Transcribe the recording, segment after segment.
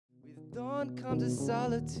Dawn comes a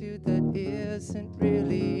solitude that isn't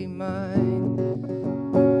really mine.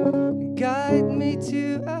 Guide me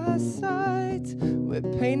to a site where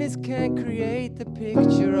painters can create the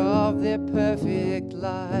picture of their perfect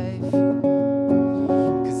life.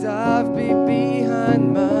 'Cause I've been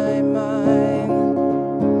behind my mind,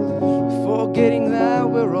 forgetting that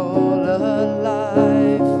we're all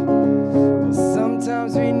alive. Well,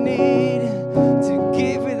 sometimes we need to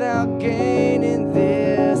give without gain in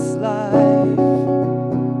this life.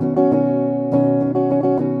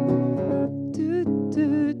 Do,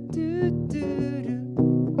 do, do, do, do.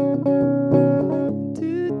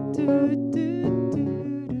 Do, do, do, do, do.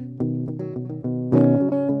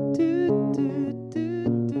 Do, do, do, do,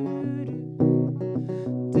 do.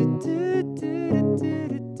 Do, do, do, do,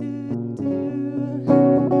 do, do.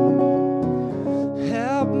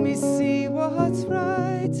 Help me see what's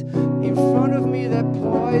right in front of me. That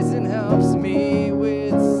poison helps me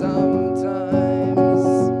with sometimes.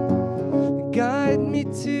 Guide me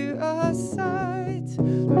to a site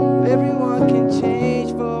where everyone can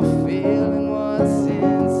change for feeling what's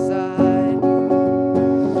inside.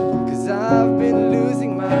 'Cause I've been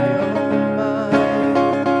losing my own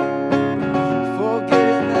mind,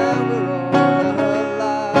 forgetting that we're all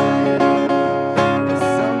alive. But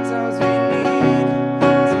sometimes we need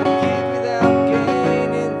to give without gain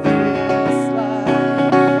in this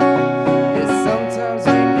life. Yes, sometimes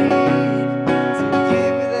we need to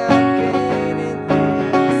give without gain in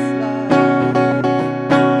this life.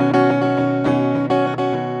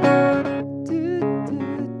 Do, do, do,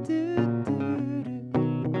 do, do.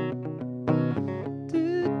 Do,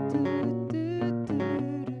 do, do, do, do.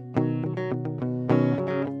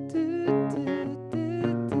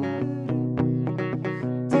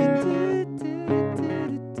 Do, do, do,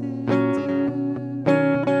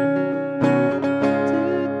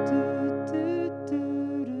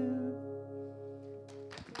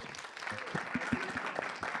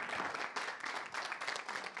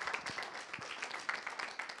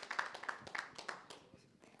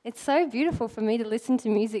 It's so beautiful for me to listen to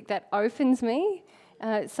music that opens me.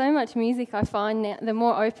 So much music I find now, the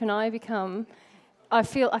more open I become, I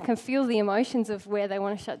can feel the emotions of where they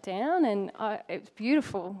want to shut down, and it's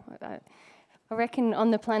beautiful. I reckon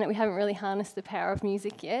on the planet we haven't really harnessed the power of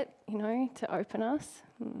music yet, to open us.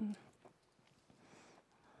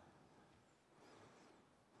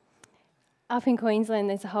 Up in Queensland,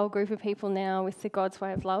 there's a whole group of people now with the God's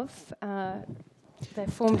Way of Love.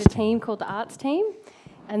 They've formed a team called the Arts Team,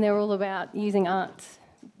 and they're all about using art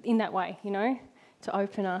in that way, to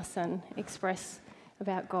open us and express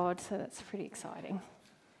about God. So that's pretty exciting.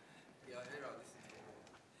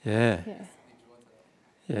 Yeah,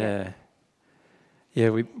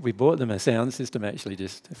 we bought them a sound system actually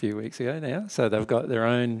just a few weeks ago now. So they've got their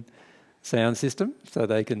own sound system, so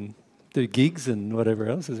they can do gigs and whatever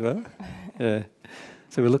else as well. Yeah.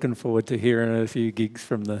 So we're looking forward to hearing a few gigs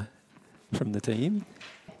from the team.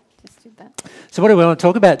 Just did that. So what do we want to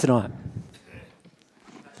talk about tonight?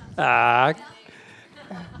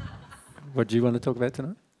 What do you want to talk about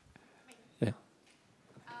tonight? Yeah.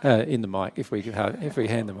 In the mic, if we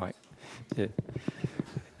hand the mic. Yeah.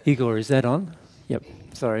 Igor, is that on? Yep.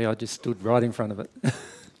 Sorry, I just stood right in front of it.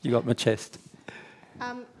 You got my chest.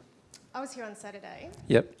 I was here on Saturday.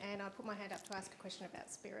 Yep. And I put my hand up to ask a question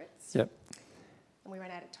about spirits. Yep. And we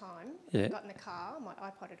ran out of time. Yeah. I got in the car. My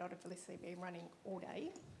iPod had obviously been running all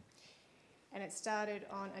day. And it started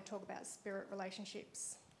on a talk about spirit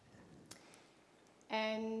relationships.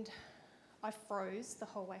 And I froze the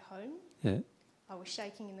whole way home. Yeah. I was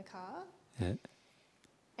shaking in the car. Yeah.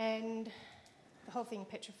 And the whole thing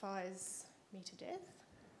petrifies me to death.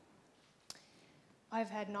 I've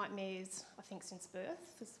had nightmares, I think, since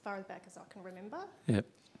birth, as far back as I can remember. Yep.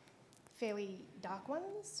 Fairly dark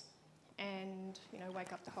ones, and,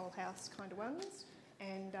 wake up the whole house kind of ones.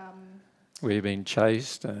 And were you being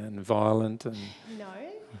chased and violent and?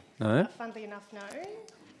 No. Funnily enough, no.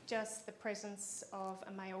 Just the presence of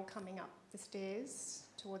a male coming up the stairs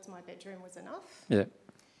towards my bedroom was enough. Yeah.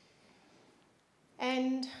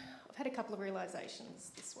 And I've had a couple of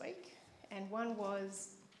realisations this week, and one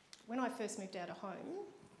was when I first moved out of home,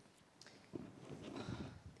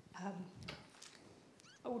 I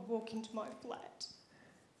would walk into my flat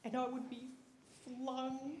and I would be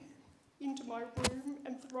flung into my room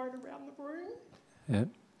and thrown around the room. Yeah.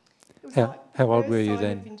 It was How old the were you first sign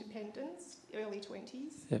then? of independence, early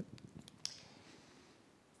 20s. Yep.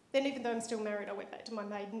 Then, even though I'm still married, I went back to my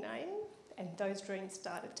maiden name, and those dreams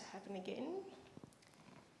started to happen again.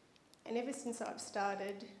 And ever since I've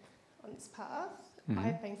started on this path, I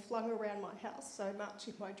have been flung around my house so much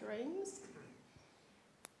in my dreams.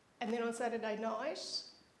 And then on Saturday night,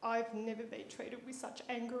 I've never been treated with such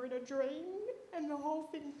anger in a dream, and the whole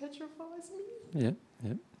thing petrifies me. Yeah,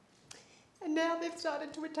 yeah. And now they've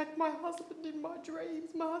started to attack my husband in my dreams.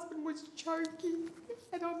 My husband was choking,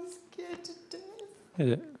 and I'm scared to death.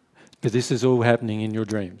 Yeah. But this is all happening in your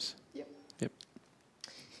dreams. Yep. Yep.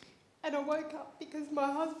 And I woke up because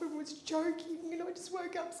my husband was choking, and I just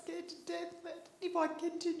woke up scared to death that if I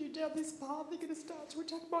continue down this path, they're going to start to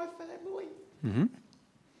attack my family. Mm-hmm.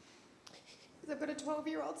 Because I've got a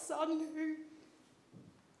 12-year-old son who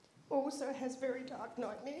also has very dark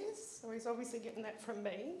nightmares, so he's obviously getting that from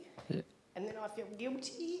me. Yeah. And then I feel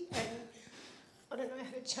guilty, and I don't know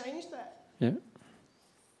how to change that. Yeah.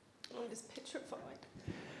 I'm just petrified.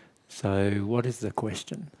 So what is the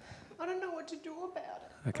question? I don't know what to do about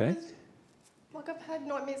it. Okay. I've had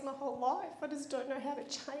nightmares my whole life. I just don't know how to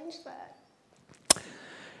change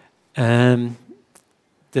that.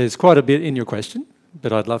 There's quite a bit in your question,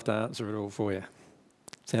 but I'd love to answer it all for you.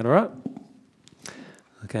 Sound all right?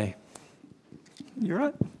 Okay. You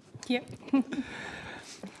right? Yep.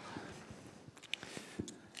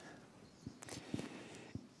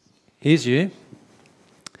 Here's you.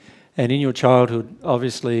 And in your childhood,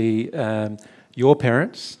 obviously, your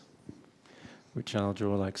parents, which I'll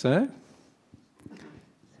draw like so,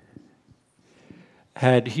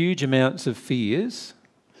 had huge amounts of fears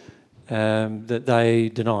that they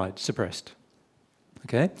denied, suppressed.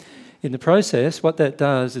 Okay? In the process, what that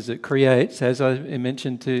does is it creates, as I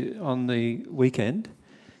mentioned on the weekend,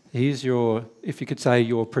 here's your, if you could say,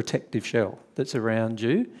 your protective shell that's around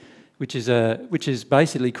you, which is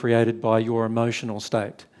basically created by your emotional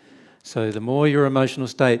state. So the more your emotional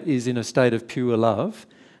state is in a state of pure love,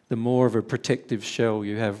 the more of a protective shell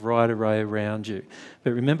you have right around you.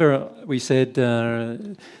 But remember, we said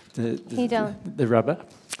the rubber.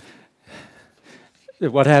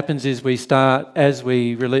 What happens is we start, as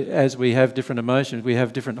we have different emotions, we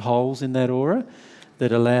have different holes in that aura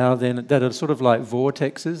that are sort of like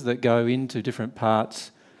vortexes that go into different parts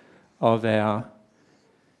of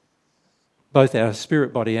both our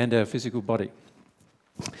spirit body and our physical body.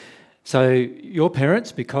 So your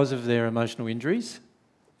parents, because of their emotional injuries,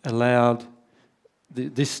 allowed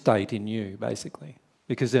this state in you, basically.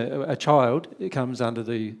 Because a child, it comes under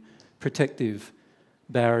the protective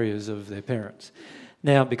barriers of their parents.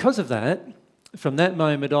 Now, because of that, from that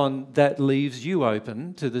moment on, that leaves you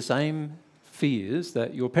open to the same fears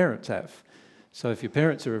that your parents have. So if your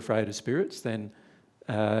parents are afraid of spirits, then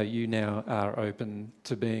you now are open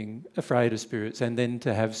to being afraid of spirits and then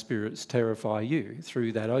to have spirits terrify you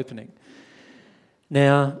through that opening.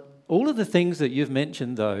 Now, all of the things that you've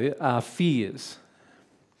mentioned, though, are fears.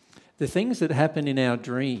 The things that happen in our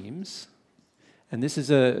dreams, and this is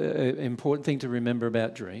an important thing to remember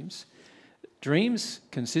about dreams. Dreams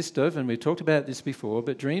consist of, and we've talked about this before,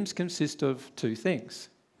 but dreams consist of two things.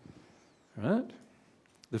 Right?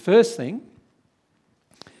 The first thing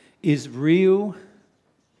is real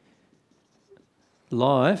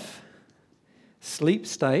life, sleep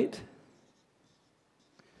state,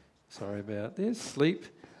 sleep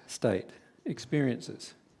state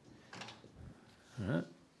experiences. All right,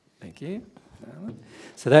 thank you.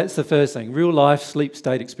 So that's the first thing, real life sleep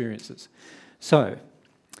state experiences. So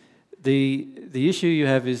the issue you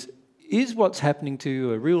have is what's happening to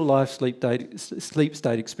you a real life sleep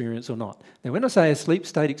state experience or not? Now when I say a sleep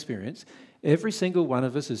state experience, every single one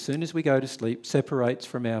of us, as soon as we go to sleep, separates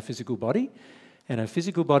from our physical body, and our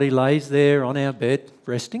physical body lays there on our bed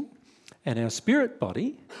resting, and our spirit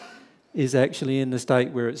body is actually in the state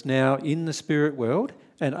where it's now in the spirit world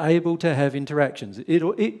and able to have interactions.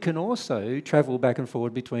 It can also travel back and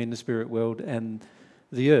forward between the spirit world and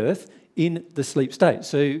the earth in the sleep state.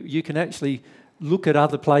 So you can actually look at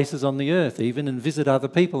other places on the earth even and visit other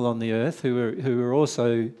people on the earth who are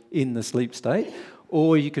also in the sleep state,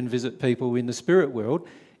 or you can visit people in the spirit world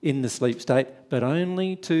in the sleep state, but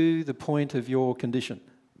only to the point of your condition.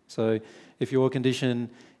 So if your condition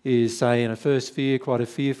is, say, in a first sphere, quite a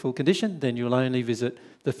fearful condition, then you'll only visit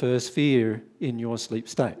the first sphere in your sleep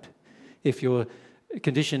state. If your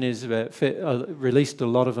condition is released a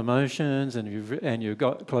lot of emotions and you've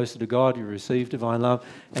got closer to God, you receive divine love,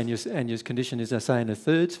 and your condition is, say, in a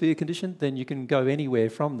third sphere condition, then you can go anywhere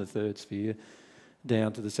from the third sphere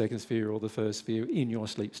down to the second sphere or the first sphere in your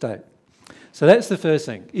sleep state. So that's the first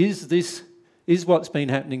thing. Is what's been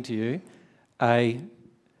happening to you a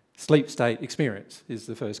sleep state experience, is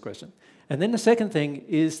the first question. And then the second thing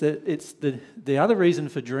is that it's the other reason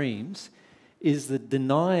for dreams is the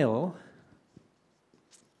denial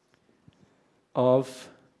of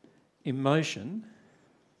emotion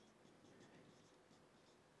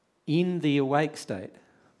in the awake state.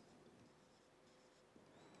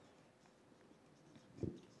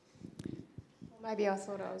 Maybe I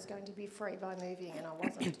thought I was going to be free by moving and I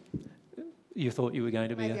wasn't. You thought you were going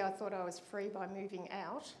to be... Maybe I thought I was free by moving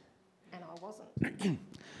out and I wasn't.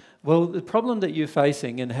 Well, the problem that you're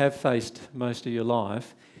facing and have faced most of your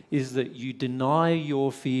life is that you deny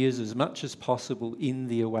your fears as much as possible in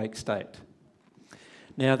the awake state.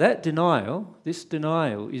 Now that denial, this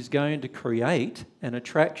denial, is going to create an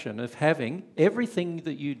attraction of having everything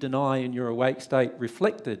that you deny in your awake state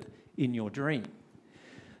reflected in your dream.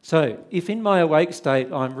 So if in my awake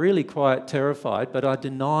state I'm really quite terrified, but I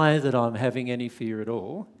deny that I'm having any fear at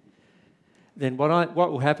all, then what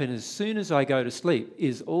will happen as soon as I go to sleep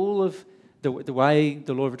is all of the way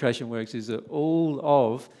the law of attraction works is that all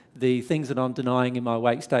of the things that I'm denying in my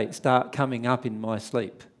awake state start coming up in my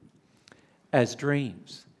sleep as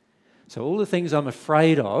dreams. So all the things I'm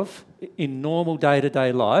afraid of in normal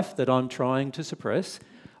day-to-day life that I'm trying to suppress,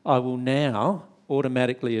 I will now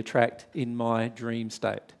automatically attract in my dream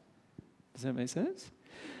state. Does that make sense?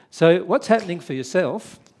 So what's happening for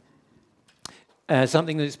yourself,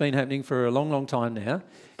 something that's been happening for a long, long time now,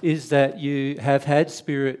 is that you have had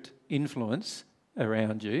spirit influence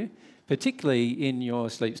around you, particularly in your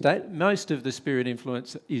sleep state. Most of the spirit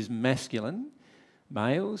influence is masculine,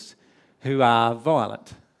 males, who are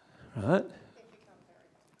violent, right?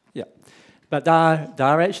 Yeah. But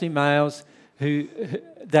they're actually males who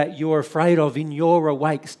that you're afraid of in your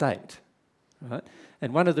awake state, right?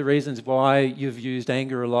 And one of the reasons why you've used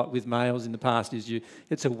anger a lot with males in the past is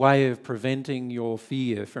it's a way of preventing your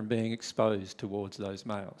fear from being exposed towards those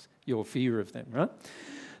males, your fear of them, right?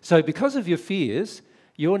 So because of your fears,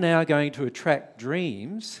 you're now going to attract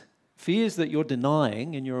dreams, fears that you're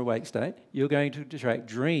denying in your awake state, you're going to attract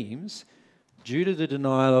dreams due to the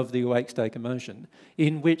denial of the awake state emotion,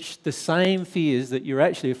 in which the same fears that you're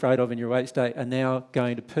actually afraid of in your awake state are now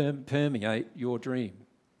going to permeate your dream.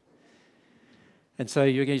 And so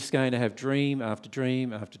you're just going to have dream after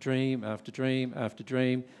dream after dream after dream after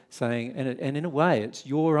dream, saying, and in a way, it's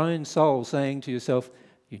your own soul saying to yourself,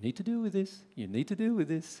 you need to deal with this, you need to deal with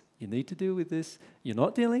this, you need to deal with this, you're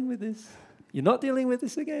not dealing with this, you're not dealing with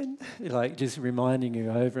this again. Like just reminding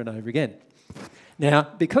you over and over again. Now,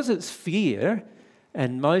 because it's fear,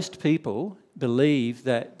 and most people believe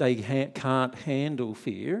that they can't handle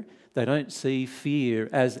fear, they don't see fear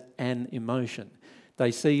as an emotion.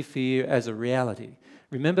 They see fear as a reality.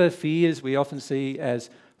 Remember, fears we often see as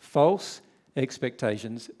false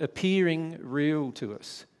expectations appearing real to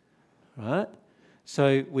us, right?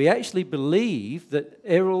 So we actually believe that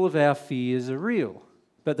all of our fears are real,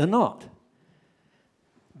 but they're not.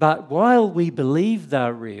 But while we believe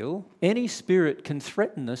they're real, any spirit can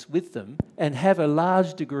threaten us with them and have a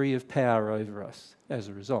large degree of power over us as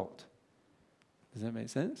a result. Does that make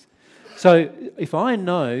sense? So if I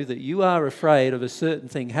know that you are afraid of a certain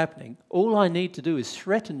thing happening, all I need to do is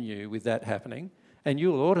threaten you with that happening, and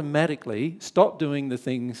you'll automatically stop doing the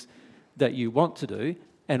things that you want to do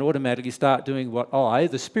and automatically start doing what I,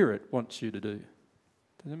 the spirit, wants you to do.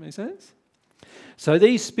 Does that make sense? So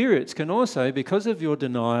these spirits can also, because of your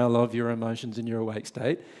denial of your emotions in your awake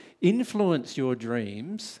state, influence your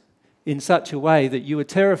dreams in such a way that you are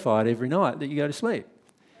terrified every night that you go to sleep.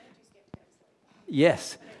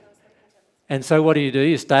 Yes. And so what do?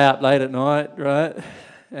 You stay up late at night, right?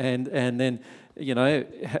 And then, you know,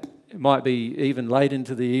 it might be even late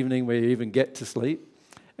into the evening where you even get to sleep.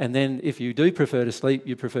 And then if you do prefer to sleep,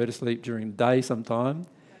 you prefer to sleep during the day sometime.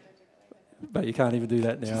 But you can't even do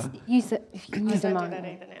that now. Use the I don't do that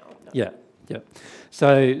either now. Yeah.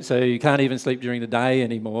 So you can't even sleep during the day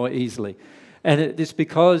anymore easily. And it's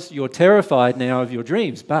because you're terrified now of your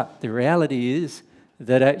dreams. But the reality is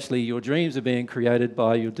that actually your dreams are being created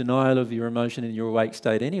by your denial of your emotion in your awake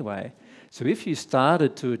state anyway. So if you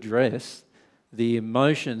started to address the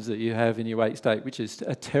emotions that you have in your awake state, which is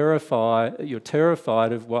you're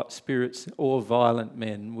terrified of what spirits or violent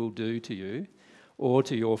men will do to you or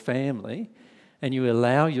to your family, and you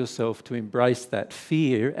allow yourself to embrace that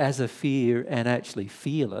fear as a fear and actually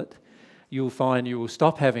feel it, you'll find you will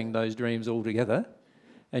stop having those dreams altogether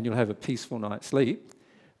and you'll have a peaceful night's sleep.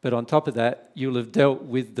 But on top of that, you'll have dealt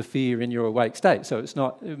with the fear in your awake state. So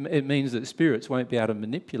it means that spirits won't be able to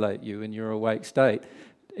manipulate you in your awake state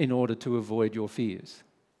in order to avoid your fears.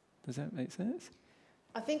 Does that make sense?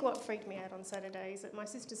 I think what freaked me out on Saturday is that my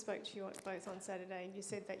sister spoke to you both on Saturday and you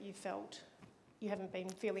said that you haven't been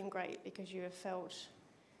feeling great because you have felt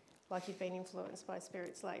like you've been influenced by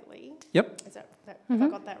spirits lately. Yep. Is that have I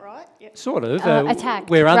got that right? Yep. Sort of. Attacked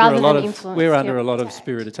we're under a lot of Attacked.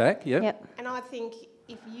 spirit attack. Yep. And I think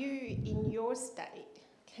if you, in your state,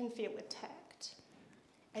 can feel attacked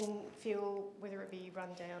and feel, whether it be run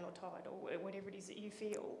down or tired or whatever it is that you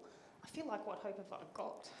feel, I feel like, what hope have I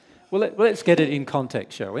got? Well, let's get it in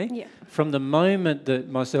context, shall we? Yeah. From the moment that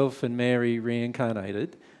myself and Mary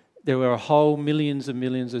reincarnated, there were a whole millions and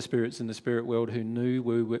millions of spirits in the spirit world who knew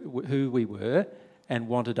who we were and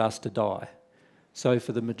wanted us to die. So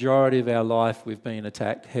for the majority of our life, we've been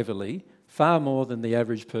attacked heavily, far more than the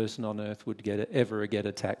average person on earth would ever get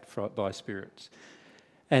attacked by spirits.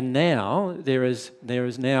 And now there is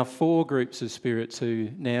now 4 groups of spirits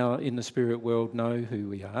who now in the spirit world know who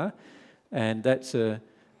we are, and that's the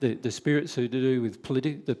spirits who do with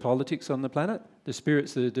the politics on the planet, the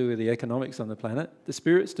spirits that do with the economics on the planet, the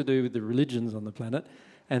spirits to do with the religions on the planet,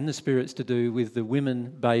 and the spirits to do with the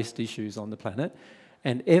women-based issues on the planet.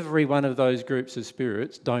 And every one of those groups of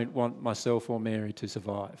spirits don't want myself or Mary to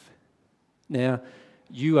survive. Now,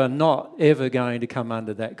 you are not ever going to come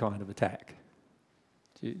under that kind of attack.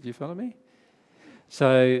 Do you follow me?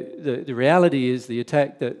 So the reality is the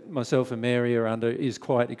attack that myself and Mary are under is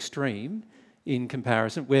quite extreme in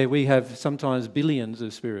comparison, where we have sometimes billions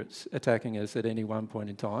of spirits attacking us at any one point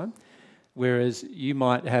in time, whereas you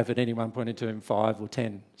might have at any one point in time 5 or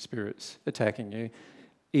 10 spirits attacking you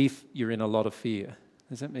if you're in a lot of fear.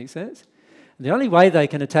 Does that make sense? And the only way they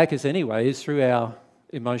can attack us anyway is through our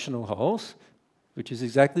emotional holes, which is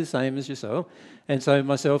exactly the same as yourself. And so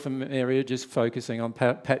myself and Mary are just focusing on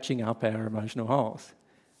patching up our emotional holes.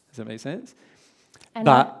 Does that make sense?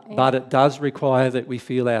 But it does require that we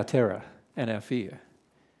feel our terror and our fear,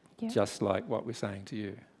 just like what we're saying to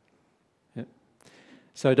you. Yep.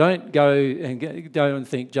 So don't go and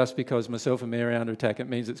think just because myself and Mary are under attack, it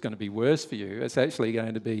means it's going to be worse for you. It's actually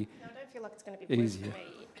going to be No, I don't feel like it's going to be worse easier. for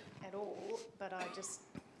me at all, but I just,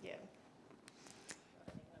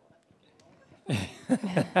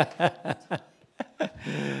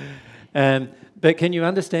 But can you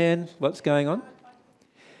understand what's going on?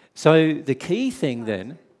 So the key thing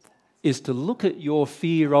then is to look at your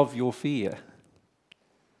fear of your fear.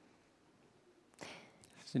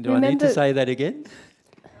 So do I need to say that again?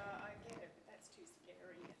 I get it, but that's too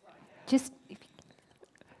scary right now. Just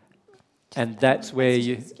And that's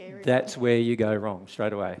where you go wrong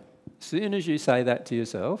straight away. As soon as you say that to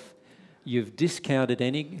yourself, you've discounted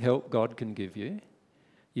any help God can give you.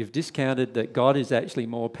 You've discounted that God is actually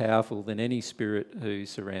more powerful than any spirit who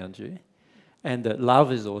surrounds you, and that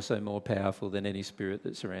love is also more powerful than any spirit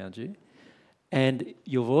that surrounds you. And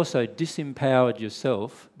you've also disempowered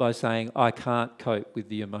yourself by saying, I can't cope with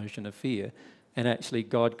the emotion of fear. And actually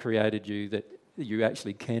God created you that you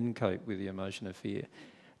actually can cope with the emotion of fear.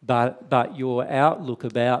 But your outlook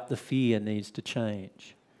about the fear needs to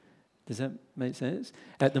change. Does that make sense?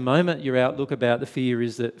 At the moment, your outlook about the fear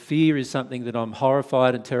is that fear is something that I'm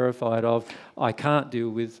horrified and terrified of, I can't deal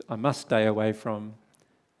with, I must stay away from.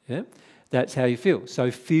 Yeah? That's how you feel. So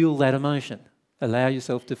feel that emotion. Allow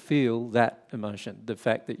yourself to feel that emotion, the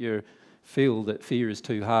fact that you feel that fear is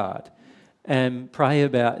too hard. And pray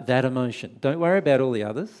about that emotion. Don't worry about all the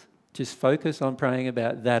others. Just focus on praying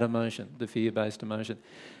about that emotion, the fear-based emotion.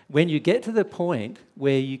 When you get to the point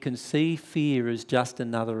where you can see fear as just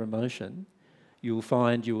another emotion, you'll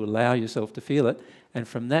find you will allow yourself to feel it. And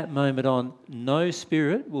from that moment on, no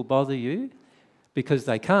spirit will bother you because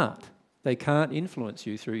they can't. They can't influence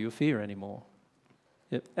you through your fear anymore.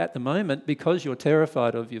 Yep. At the moment, because you're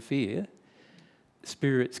terrified of your fear,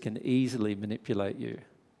 spirits can easily manipulate you.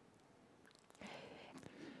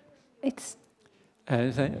 it's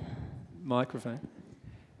Microphone.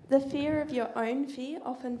 The fear of your own fear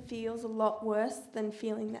often feels a lot worse than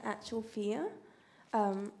feeling the actual fear.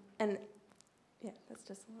 And yeah, that's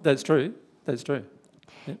just... That's true. That's true.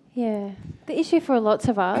 Yep. Yeah. The issue for lots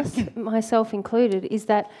of us, myself included, is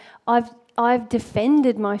that I've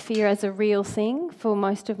defended my fear as a real thing for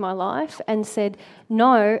most of my life and said,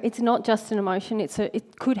 no, it's not just an emotion,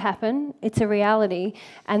 it could happen, it's a reality,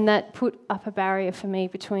 and that put up a barrier for me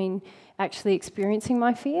between actually experiencing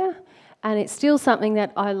my fear. And it's still something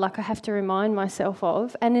that I have to remind myself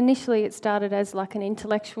of. And initially it started as like an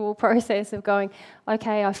intellectual process of going,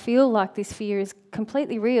 okay, I feel like this fear is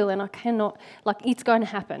completely real and I cannot, it's going to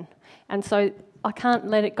happen. And so I can't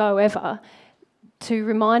let it go ever, to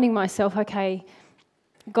reminding myself, okay,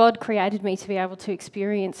 God created me to be able to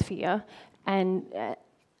experience fear and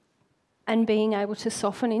being able to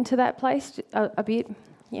soften into that place a bit.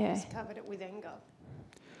 Yeah. Just covered it with anger.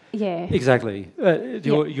 Yeah. Exactly.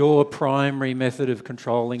 Your primary method of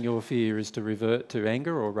controlling your fear is to revert to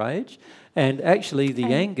anger or rage. And actually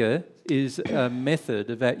the anger is a method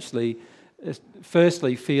of actually,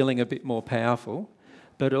 firstly, feeling a bit more powerful,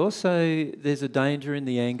 but also there's a danger in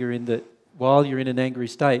the anger in that while you're in an angry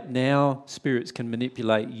state, now spirits can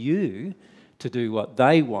manipulate you to do what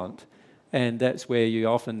they want And that's where you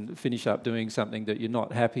often finish up doing something that you're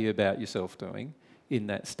not happy about yourself doing in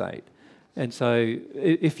that state. And so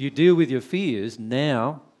if you deal with your fears,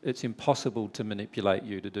 now it's impossible to manipulate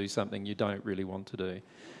you to do something you don't really want to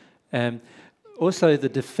do. Also, the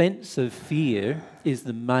defence of fear is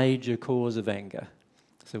the major cause of anger.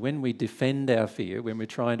 So when we defend our fear, when we're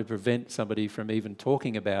trying to prevent somebody from even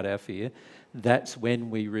talking about our fear, that's when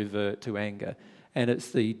we revert to anger. And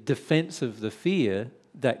it's the defence of the fear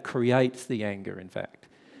that creates the anger, in fact.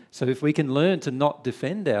 So if we can learn to not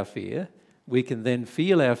defend our fear, we can then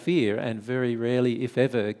feel our fear and very rarely, if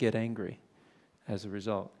ever, get angry as a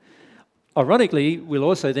result. Ironically, we'll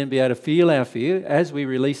also then be able to feel our fear. As we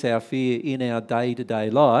release our fear in our day-to-day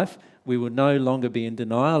life, we will no longer be in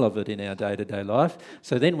denial of it in our day-to-day life.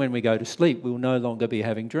 So then when we go to sleep, we'll no longer be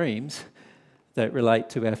having dreams that relate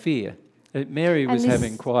to our fear. Mary was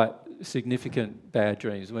having quite significant bad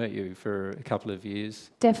dreams, weren't you, for a couple of years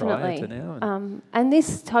definitely prior to now? And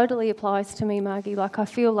this totally applies to me, Margie. Like, I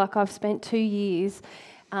feel like I've spent 2 years.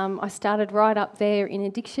 I started right up there in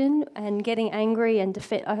addiction and getting angry, and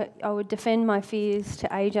I would defend my fears to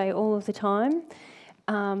AJ all of the time.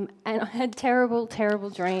 And I had terrible, terrible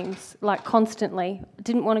dreams, like constantly.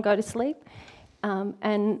 Didn't want to go to sleep.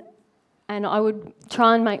 And I would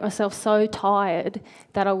try and make myself so tired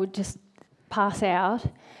that I would just pass out.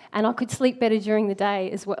 And I could sleep better during the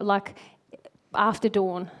day as well, like after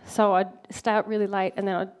dawn. So I'd stay up really late and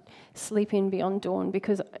then I'd sleep in beyond dawn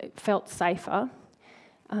because it felt safer.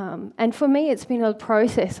 And for me, it's been a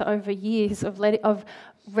process over years of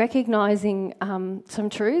recognising some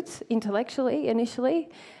truths intellectually initially,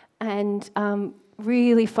 and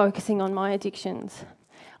really focusing on my addictions.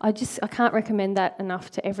 I can't recommend that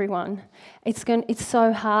enough to everyone. It's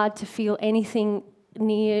so hard to feel anything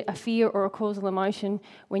near a fear or a causal emotion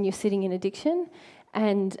when you're sitting in addiction.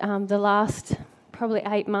 And the last probably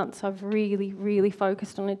 8 months, I've really, really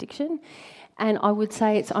focused on addiction. And I would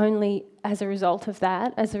say it's only as a result of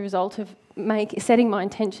that, as a result of setting my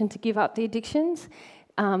intention to give up the addictions,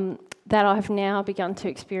 that I've now begun to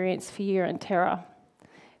experience fear and terror.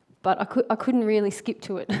 But I couldn't really skip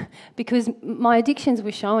to it because my addictions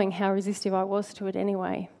were showing how resistive I was to it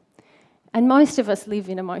anyway. And most of us live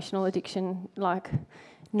in emotional addiction like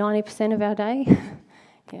 90% of our day.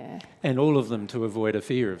 Yeah. And all of them to avoid a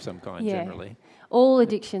fear of some kind, generally. All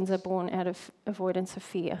addictions are born out of avoidance of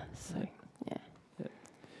fear. So,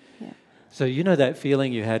 So you know that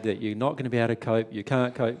feeling you had that you're not going to be able to cope, you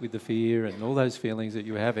can't cope with the fear, and all those feelings that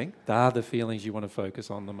you're having, they are the feelings you want to focus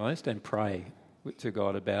on the most and pray to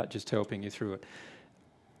God about just helping you through it.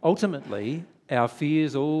 Ultimately, our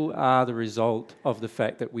fears all are the result of the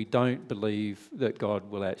fact that we don't believe that God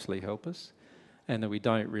will actually help us, and that we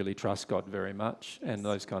don't really trust God very much, and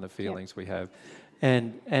those kind of feelings we have.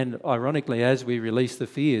 And ironically, as we release the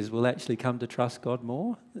fears, we'll actually come to trust God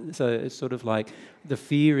more. So it's sort of like the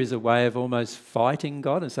fear is a way of almost fighting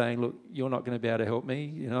God and saying, look, you're not going to be able to help me.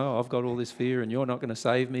 You know, I've got all this fear and you're not going to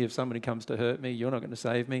save me. If somebody comes to hurt me, you're not going to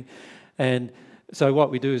save me. And so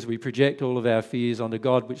what we do is we project all of our fears onto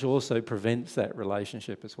God, which also prevents that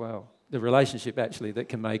relationship as well. The relationship actually that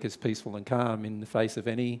can make us peaceful and calm in the face of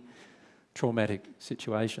any traumatic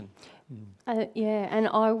situation. And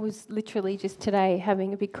I was literally just today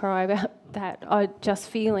having a big cry about that. I just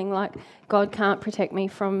feeling like God can't protect me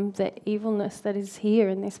from the evilness that is here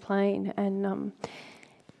in this plane, and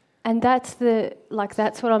that's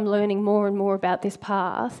what I'm learning more and more about this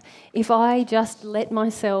path. If I just let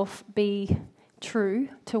myself be true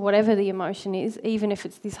to whatever the emotion is, even if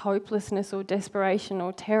it's this hopelessness or desperation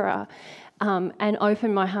or terror, and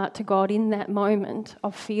open my heart to God in that moment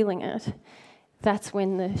of feeling it, that's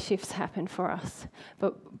when the shifts happen for us.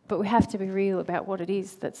 But we have to be real about what it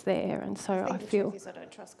is that's there. And so I feel... The truth is I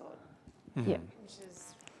don't trust God. Yeah. Which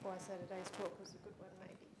is why Saturday's talk was a good one,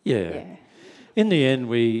 maybe. Yeah. In the end,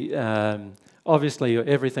 we... obviously,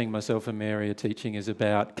 everything myself and Mary are teaching is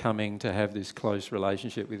about coming to have this close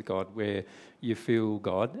relationship with God where you feel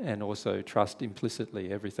God and also trust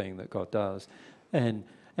implicitly everything that God does. And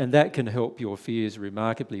that can help your fears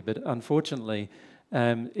remarkably. But unfortunately...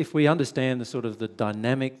 if we understand the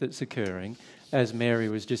dynamic that's occurring, as Mary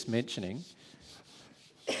was just mentioning,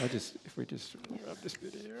 if we just rub this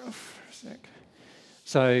bit here off for a sec.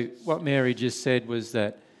 So what Mary just said was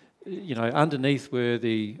that, underneath were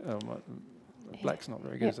the black's not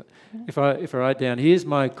very good, is it? If I write down, here's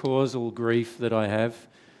my causal grief that I have.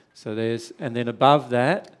 So and then above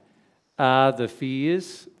that are the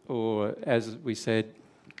fears, or as we said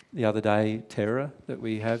the other day, terror that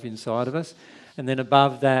we have inside of us. And then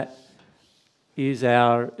above that is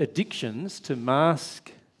our addictions to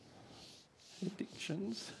mask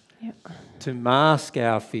addictions. to mask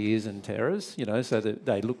our fears and terrors, so that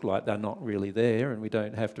they look like they're not really there and we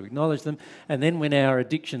don't have to acknowledge them. And then when our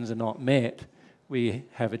addictions are not met, we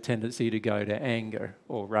have a tendency to go to anger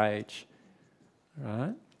or rage,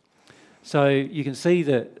 right? So you can see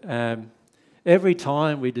that every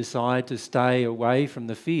time we decide to stay away from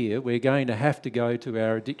the fear, we're going to have to go to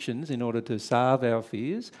our addictions in order to salve our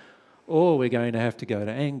fears, or we're going to have to go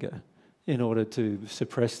to anger in order to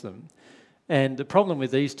suppress them. And the problem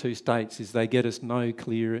with these two states is they get us no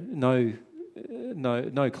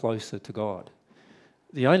closer to God.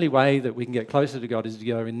 The only way that we can get closer to God is to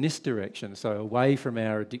go in this direction, so away from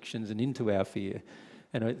our addictions and into our fear.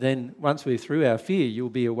 And then once we're through our fear, you'll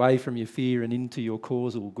be away from your fear and into your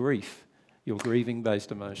causal grief, your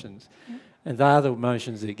grieving-based emotions. And they're the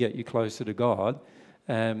emotions that get you closer to God.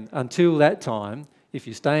 Until that time, if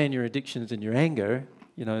you stay in your addictions and your anger,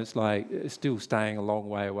 it's like still staying a long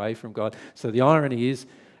way away from God. So the irony is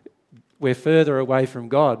we're further away from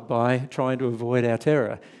God by trying to avoid our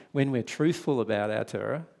terror. When we're truthful about our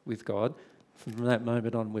terror with God, from that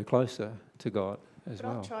moment on, we're closer to God as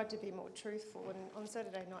well. I've tried to be more truthful, and on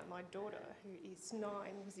Saturday night, my daughter, who is 9,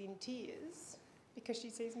 was in tears because she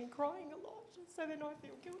sees me crying a lot, so then I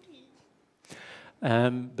feel guilty.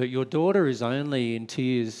 But your daughter is only in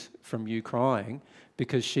tears from you crying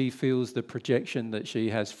because she feels the projection that she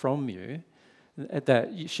has from you, that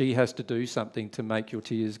she has to do something to make your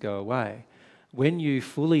tears go away. When you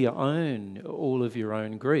fully own all of your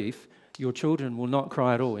own grief, your children will not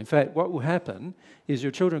cry at all. In fact, what will happen is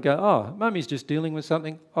your children go, oh, mummy's just dealing with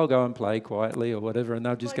something, I'll go and play quietly or whatever, and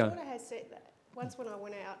they'll just go... My daughter has said that. Once when I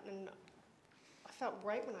went out and I felt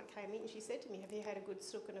great when I came in, she said to me, have you had a good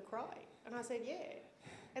sook and a cry? And I said, yeah.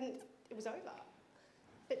 And it was over.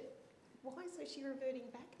 But why is she reverting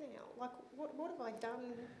back now? Like, what have I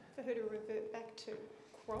done for her to revert back to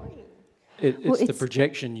crying? It's the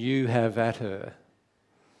projection you have at her.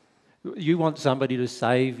 You want somebody to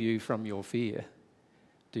save you from your fear,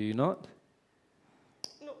 do you not?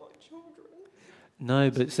 Not my children. No,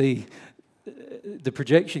 but see, the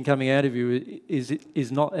projection coming out of you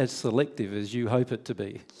is not as selective as you hope it to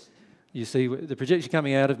be. You see, the projection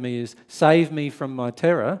coming out of me is save me from my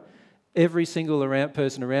terror, every single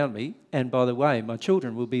person around me, and by the way, my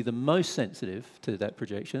children will be the most sensitive to that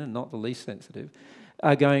projection and not the least sensitive,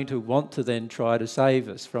 are going to want to then try to save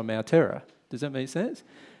us from our terror. Does that make sense?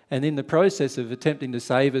 And in the process of attempting to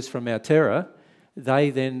save us from our terror, they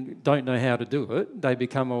then don't know how to do it. They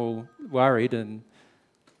become all worried and...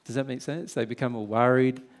 Does that make sense? They become all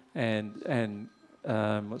worried and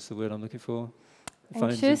what's the word I'm looking for? The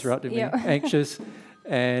phone's interrupting me. Anxious,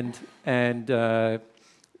 and they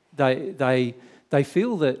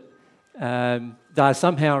feel that they're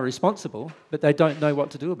somehow responsible, but they don't know what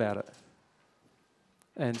to do about it.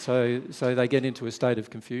 And so they get into a state of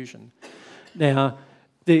confusion. Now,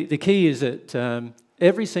 the key is that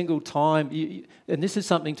every single time, and this is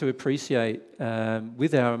something to appreciate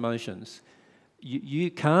with our emotions,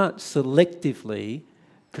 you can't selectively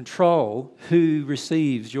control who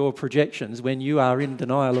receives your projections when you are in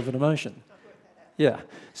denial of an emotion. Yeah.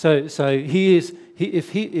 So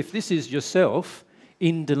if this is yourself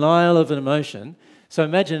in denial of an emotion, so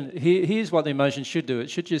imagine here's what the emotion should do. It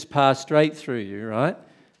should just pass straight through you, right?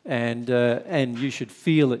 And you should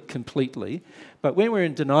feel it completely. But when we're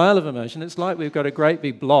in denial of emotion, it's like we've got a great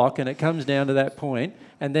big block and it comes down to that point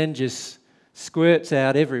and then just squirts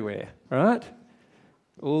out everywhere, right?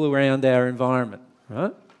 All around our environment,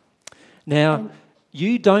 right? Now,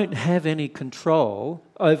 you don't have any control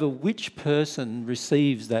over which person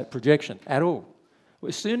receives that projection at all.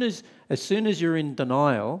 As soon as you're in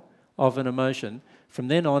denial of an emotion, from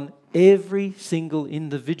then on, every single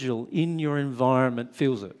individual in your environment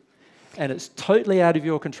feels it. And it's totally out of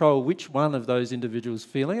your control which one of those individuals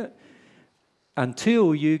feeling it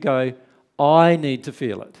until you go, I need to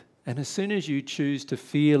feel it. And as soon as you choose to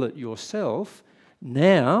feel it yourself,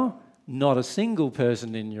 now not a single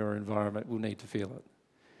person in your environment will need to feel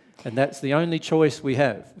it. And that's the only choice we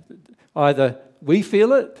have. Either we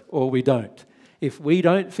feel it or we don't. If we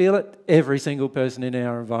don't feel it, every single person in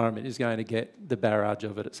our environment is going to get the barrage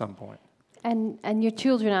of it at some point. And your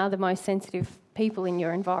children are the most sensitive people in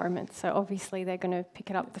your environment, so obviously they're going to pick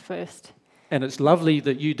it up the first. And it's lovely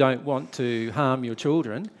that you don't want to harm your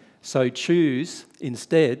children, so choose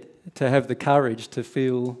instead to have the courage to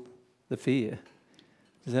feel the fear.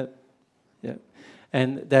 Is that... Yeah.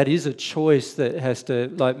 And that is a choice that has to,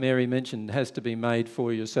 like Mary mentioned, has to be made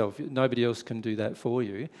for yourself. Nobody else can do that for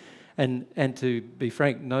you. And to be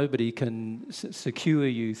frank, nobody can secure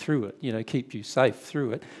you through it, keep you safe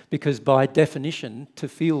through it, because by definition, to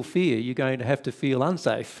feel fear, you're going to have to feel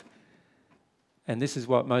unsafe. And this is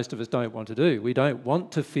what most of us don't want to do. We don't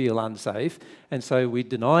want to feel unsafe, and so we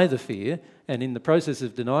deny the fear, and in the process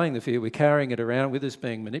of denying the fear, we're carrying it around with us,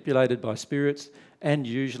 being manipulated by spirits, and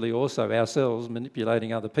usually also ourselves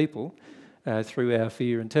manipulating other people through our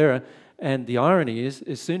fear and terror. And the irony is,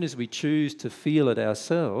 as soon as we choose to feel it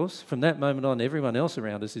ourselves, from that moment on, everyone else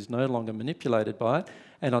around us is no longer manipulated by it.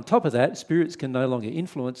 And on top of that, spirits can no longer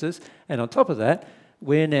influence us. And on top of that,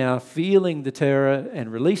 we're now feeling the terror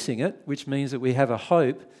and releasing it, which means that we have a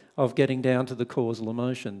hope of getting down to the causal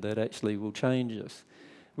emotion that actually will change us.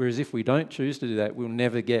 Whereas if we don't choose to do that, we'll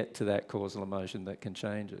never get to that causal emotion that can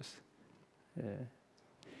change us.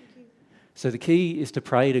 Yeah. So the key is to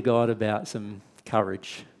pray to God about some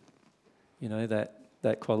courage. You know,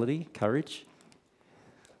 that quality, courage.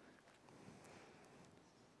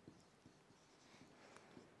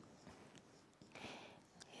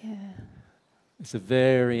 Yeah. It's a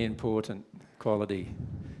very important quality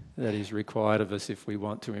that is required of us if we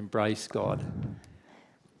want to embrace God.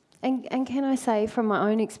 And can I say from my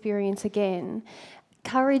own experience again,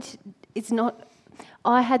 courage is not...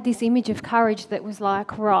 I had this image of courage that was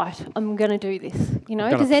like, right, I'm going to do this. You know,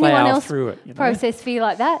 does anyone else process fear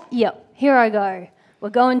like that? Yep, here I go. We're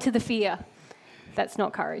going to the fear. That's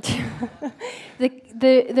not courage.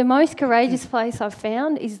 The most courageous place I've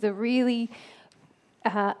found is the really...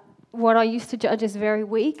 what I used to judge as very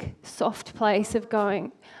weak, soft place of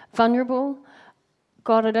going vulnerable.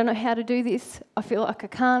 God, I don't know how to do this. I feel like I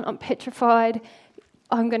can't. I'm petrified.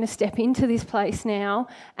 I'm going to step into this place now,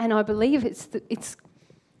 and I believe it's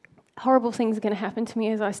horrible things are going to happen to me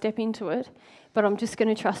as I step into it, but I'm just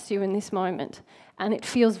going to trust you in this moment. And it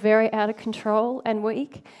feels very out of control and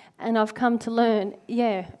weak, and I've come to learn,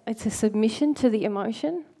 yeah, it's a submission to the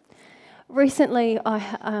emotion. Recently, I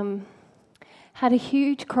had a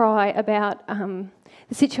huge cry about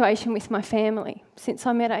the situation with my family. Since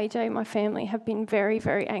I met AJ, my family have been very,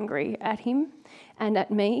 very angry at him and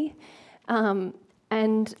at me.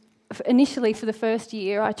 And initially, for the first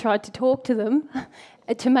year, I tried to talk to them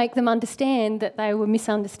to make them understand that they were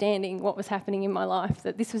misunderstanding what was happening in my life,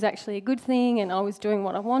 that this was actually a good thing and I was doing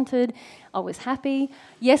what I wanted, I was happy.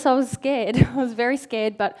 Yes, I was scared, I was very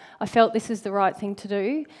scared, but I felt this was the right thing to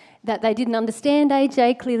do. That they didn't understand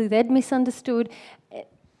AJ, clearly they'd misunderstood.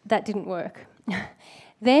 That didn't work.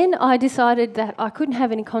 Then I decided that I couldn't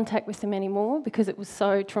have any contact with them anymore because it was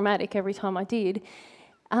so traumatic every time I did.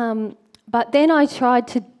 But then I tried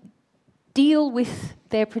to deal with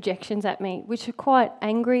their projections at me, which are quite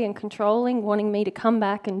angry and controlling, wanting me to come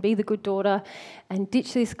back and be the good daughter and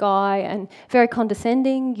ditch this guy, and very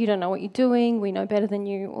condescending, you don't know what you're doing, we know better than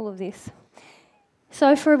you, all of this.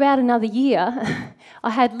 So for about another year, I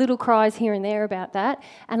had little cries here and there about that,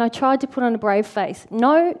 and I tried to put on a brave face.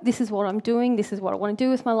 No, this is what I'm doing, this is what I want to do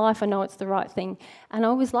with my life, I know it's the right thing. And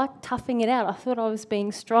I was like toughing it out. I thought I was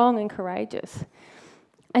being strong and courageous.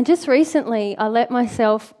 And just recently, I let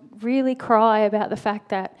myself really cry about the fact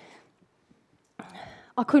that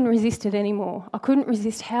I couldn't resist it anymore. I couldn't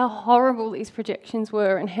resist how horrible these projections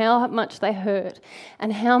were and how much they hurt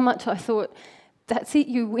and how much I thought, that's it,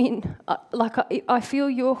 you win. I feel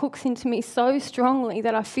your hooks into me so strongly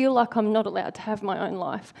that I feel like I'm not allowed to have my own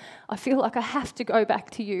life. I feel like I have to go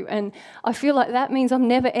back to you, and I feel like that means I'm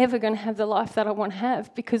never ever going to have the life that I want to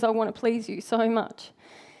have because I want to please you so much.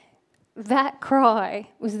 That cry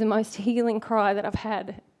was the most healing cry that I've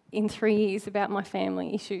had in 3 years about my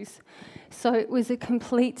family issues. So it was a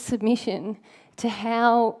complete submission to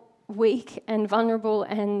how weak and vulnerable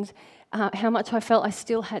and how much I felt I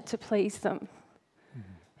still had to please them.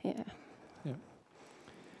 Yeah.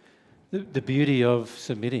 The beauty of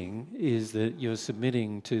submitting is that you're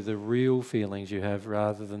submitting to the real feelings you have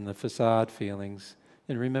rather than the facade feelings.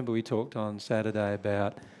 And remember we talked on Saturday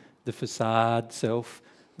about the facade self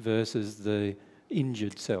versus the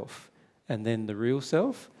injured self, and then the real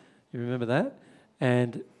self. You remember that?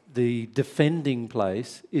 And the defending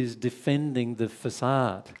place is defending the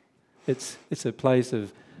facade. It's a place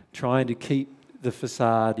of trying to keep the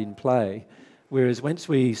facade in play. Whereas once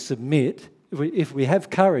we submit, if we have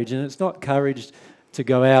courage, and it's not courage to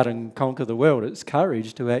go out and conquer the world, it's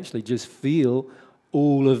courage to actually just feel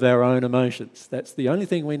all of our own emotions. That's the only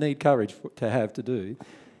thing we need courage to do,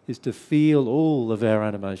 is to feel all of our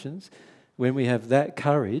own emotions. When we have that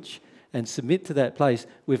courage and submit to that place,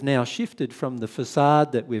 we've now shifted from the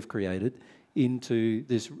facade that we've created into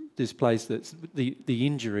this place that's the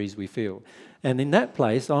injuries we feel. And in that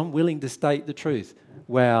place, I'm willing to state the truth.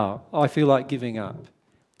 Wow, I feel like giving up.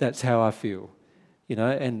 That's how I feel. You know,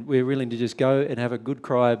 and we're willing to just go and have a good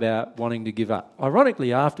cry about wanting to give up.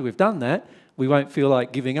 Ironically, after we've done that, we won't feel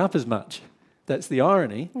like giving up as much. That's the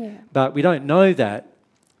irony. Yeah. But we don't know that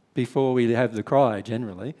before we have the cry,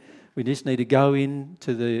 generally. We just need to go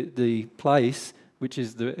into the place which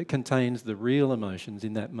is it contains the real emotions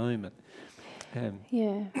in that moment.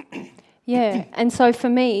 Yeah. Yeah, and so for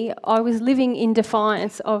me, I was living in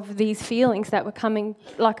defiance of these feelings that were coming.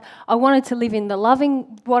 Like, I wanted to live in the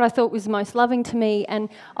loving, what I thought was most loving to me, and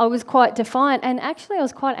I was quite defiant. And actually, I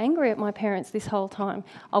was quite angry at my parents this whole time.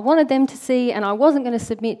 I wanted them to see, and I wasn't going to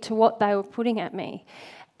submit to what they were putting at me.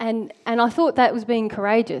 And I thought that was being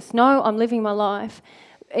courageous. No, I'm living my life.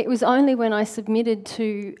 It was only when I submitted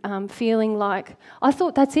to feeling like, I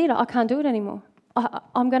thought, that's it, I can't do it anymore.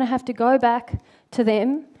 I'm going to have to go back to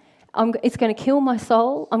them. It's going to kill my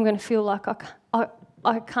soul. I'm going to feel like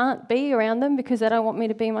I can't be around them because they don't want me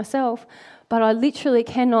to be myself. But I literally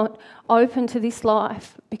cannot open to this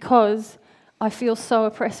life because I feel so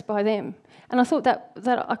oppressed by them. And I thought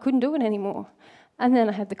that I couldn't do it anymore. And then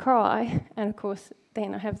I had the cry, and of course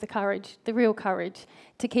then I have the courage, the real courage,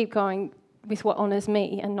 to keep going with what honours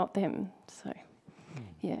me and not them. So,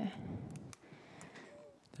 yeah. Does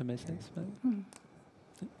that make sense, mate? Mm.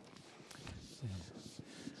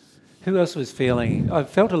 Who else was feeling... I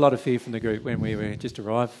felt a lot of fear from the group when we were just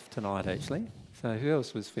arrived tonight, actually. So who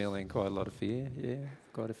else was feeling quite a lot of fear? Yeah,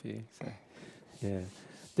 quite a few. So, yeah.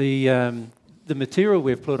 The material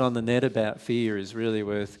we've put on the net about fear is really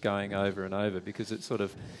worth going over and over, because it's sort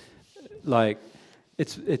of like...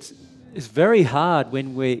 It's very hard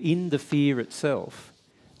when we're in the fear itself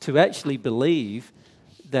to actually believe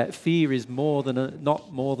that fear is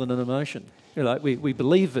not more than an emotion. You know, like we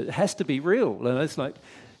believe it has to be real. And it's like...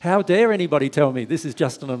 How dare anybody tell me this is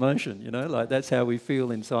just an emotion, you know? Like, that's how we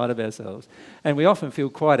feel inside of ourselves. And we often feel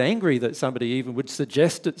quite angry that somebody even would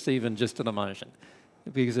suggest it's even just an emotion,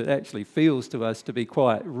 because it actually feels to us to be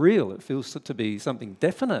quite real. It feels to be something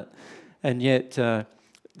definite. And yet,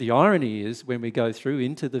 the irony is, when we go through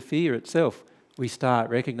into the fear itself, we start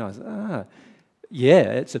recognising,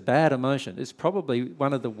 yeah, it's a bad emotion. It's probably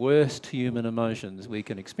one of the worst human emotions we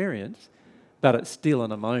can experience, but it's still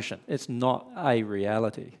an emotion. It's not a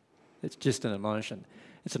reality. It's just an emotion.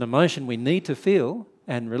 It's an emotion we need to feel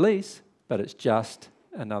and release, but it's just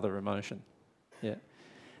another emotion. Yeah.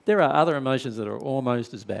 There are other emotions that are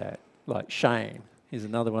almost as bad, like shame is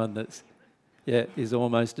another one that's, is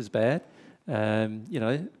almost as bad. You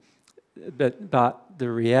know, but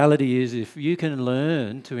the reality is, if you can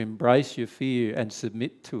learn to embrace your fear and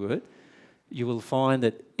submit to it, you will find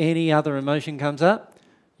that any other emotion comes up,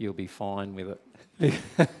 you'll be fine with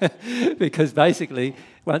it. Because basically,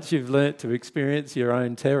 once you've learnt to experience your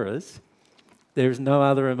own terrors, there's no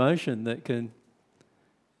other emotion that can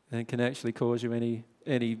actually cause you any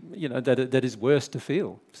you know, that is worse to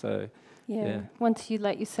feel. So yeah. Once you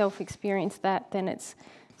let yourself experience that, then it's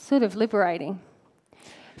sort of liberating.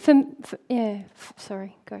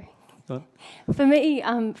 Sorry, go. What? For me,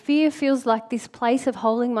 fear feels like this place of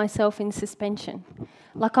holding myself in suspension.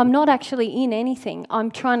 Like, I'm not actually in anything.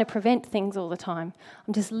 I'm trying to prevent things all the time.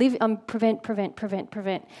 I'm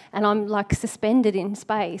prevent, and I'm like suspended in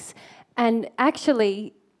space. And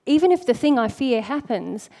actually, even if the thing I fear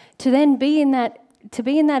happens, to then be in that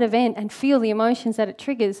event and feel the emotions that it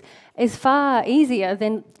triggers is far easier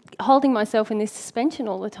than holding myself in this suspension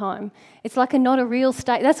all the time. It's like not a real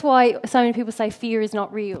state. That's why so many people say fear is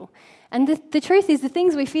not real. And the truth is, the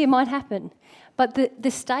things we fear might happen, but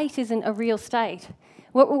the state isn't a real state.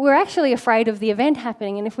 We're actually afraid of the event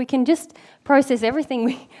happening, and if we can just process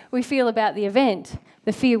everything we feel about the event,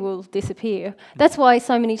 the fear will disappear. That's why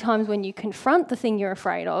so many times when you confront the thing you're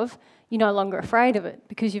afraid of, you're no longer afraid of it,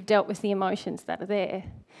 because you've dealt with the emotions that are there.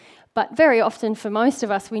 But very often, for most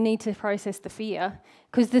of us, we need to process the fear,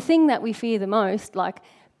 because the thing that we fear the most, like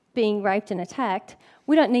being raped and attacked,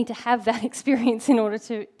 we don't need to have that experience in order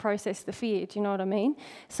to process the fear. Do you know what I mean?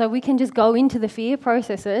 So we can just go into the fear,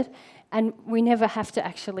 process it, and we never have to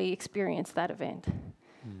actually experience that event.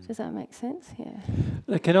 Does that make sense?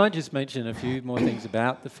 Yeah. Can I just mention a few more things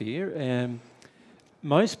about the fear?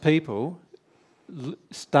 Most people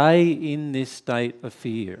stay in this state of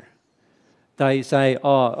fear. They say,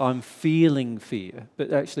 oh, I'm feeling fear.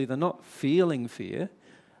 But actually, they're not feeling fear.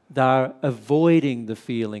 They're avoiding the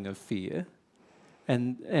feeling of fear.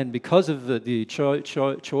 And because of the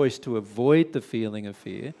choice to avoid the feeling of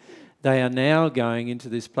fear, they are now going into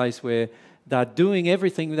this place where they're doing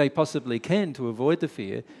everything they possibly can to avoid the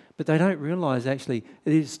fear, but they don't realise actually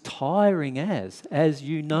it is tiring as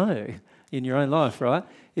you know. in your own life, right?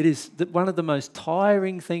 It is one of the most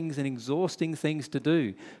tiring things and exhausting things to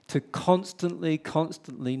do, to constantly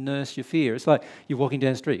nurse your fear. It's like you're walking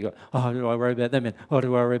down the street, you go, oh, do I worry about that man? Oh,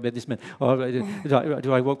 do I worry about this man? Oh,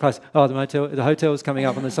 do I walk past? Oh, the hotel's coming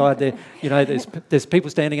up on the side there. You know, there's people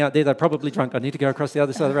standing out there, they're probably drunk. I need to go across the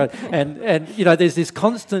other side of the road. And you know, there's this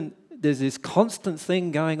constant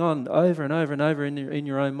thing going on over and over and over in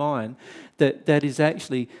your own mind that is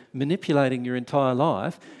actually manipulating your entire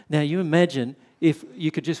life. Now, you imagine if you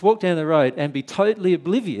could just walk down the road and be totally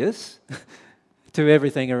oblivious to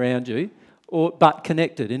everything around you, but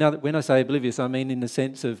connected. When I say oblivious, I mean in the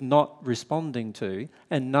sense of not responding to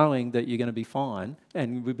and knowing that you're going to be fine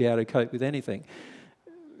and will be able to cope with anything.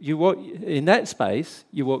 You walk in that space.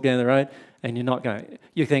 You walk down the road, and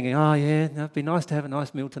you're thinking, oh yeah, it'd be nice to have a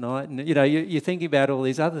nice meal tonight, and you know, you're thinking about all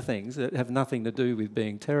these other things that have nothing to do with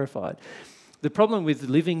being terrified. The problem with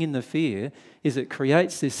living in the fear is it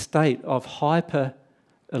creates this state of hyper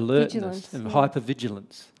alertness and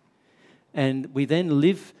hypervigilance. And we then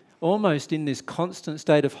live almost in this constant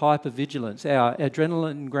state of hypervigilance. Our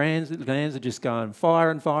adrenaline glands are just going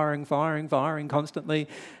firing constantly,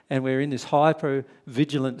 and we're in this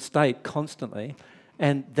hypervigilant state constantly.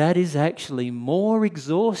 And that is actually more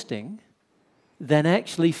exhausting than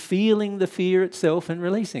actually feeling the fear itself and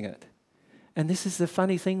releasing it. And this is the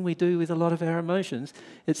funny thing we do with a lot of our emotions.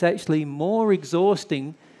 It's actually more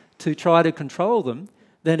exhausting to try to control them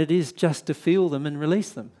than it is just to feel them and release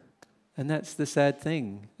them. And that's the sad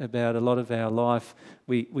thing about a lot of our life.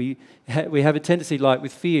 We have a tendency, like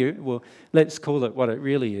with fear, well, let's call it what it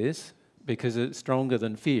really is, because it's stronger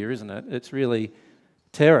than fear, isn't it? It's really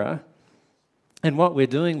terror. And what we're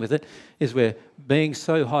doing with it is we're being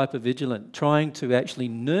so hypervigilant, trying to actually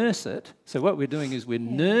nurse it. So what we're doing is we're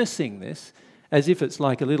nursing this as if it's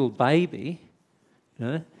like a little baby, you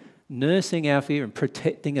know, nursing our fear and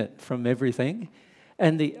protecting it from everything.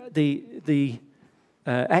 And the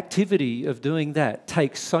activity of doing that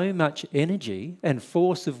takes so much energy and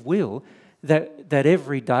force of will that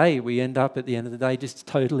every day we end up at the end of the day just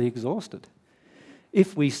totally exhausted.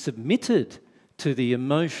 If we submitted to the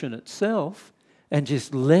emotion itself and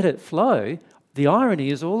just let it flow, the irony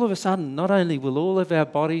is all of a sudden, not only will all of our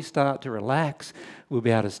bodies start to relax, we'll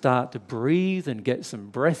be able to start to breathe and get some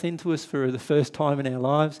breath into us for the first time in our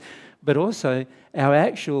lives, but also our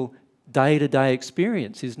actual day-to-day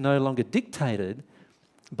experience is no longer dictated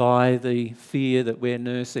by the fear that we're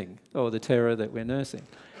nursing or the terror that we're nursing.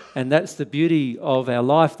 And that's the beauty of our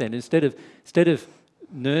life then. Instead of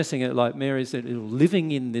nursing it, like Mary said,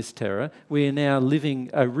 living in this terror, we are now living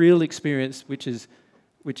a real experience which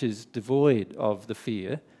is devoid of the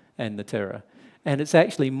fear and the terror. And it's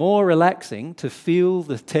actually more relaxing to feel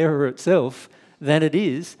the terror itself than it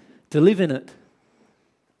is to live in it.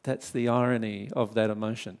 That's the irony of that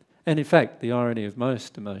emotion. And in fact, the irony of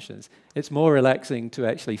most emotions. It's more relaxing to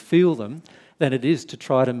actually feel them than it is to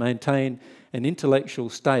try to maintain an intellectual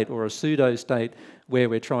state or a pseudo state where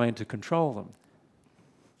we're trying to control them.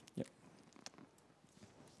 Yep.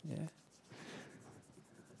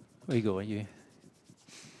 Yeah. Igor, you.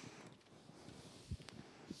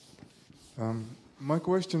 My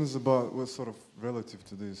question is about what's sort of relative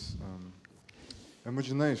to this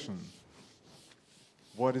imagination.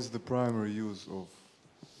 What is the primary use of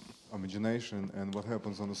imagination, and what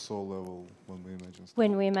happens on the soul level when we imagine stuff?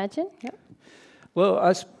 When we imagine, yep. Well,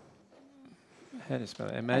 how do you spell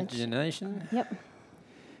it? Imagination? Yep.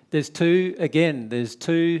 There's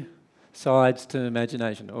two sides to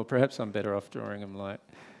imagination, or perhaps I'm better off drawing them like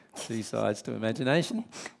two sides to imagination.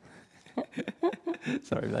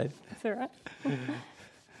 Sorry, babe. That's all right.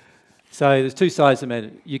 So there's two sides to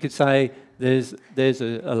imagination. You could say there's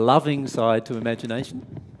a loving side to imagination.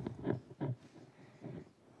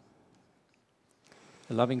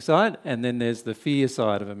 A loving side, and then there's the fear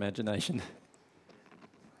side of imagination,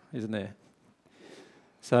 isn't there?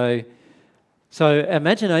 So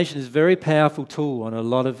imagination is a very powerful tool in a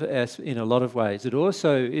lot of ways. It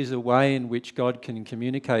also is a way in which God can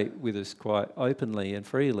communicate with us quite openly and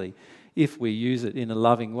freely if we use it in a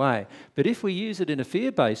loving way. But if we use it in a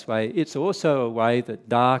fear-based way, it's also a way that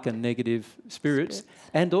dark and negative spirits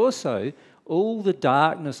and also all the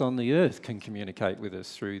darkness on the earth can communicate with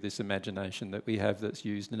us through this imagination that we have that's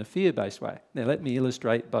used in a fear-based way. Now, let me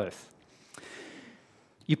illustrate both.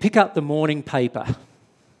 You pick up the morning paper,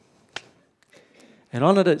 and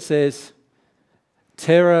on it says,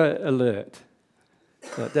 terror alert.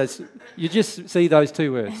 You just see those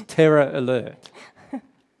two words, terror alert.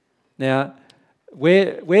 Now,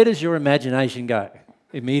 where does your imagination go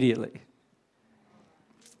immediately?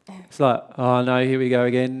 It's like, oh no, here we go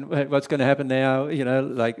again. What's going to happen now? You know,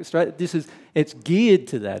 like straight. It's geared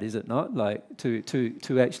to that, is it not? Like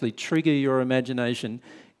to actually trigger your imagination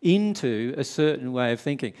into a certain way of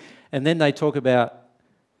thinking. And then they talk about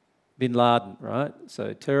Bin Laden, right?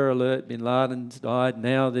 So terror alert, Bin Laden's died.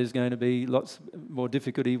 Now there's going to be lots more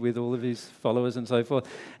difficulty with all of his followers and so forth.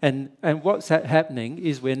 And what's happening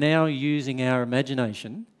is we're now using our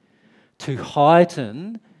imagination to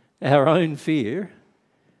heighten our own fear,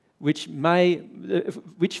 which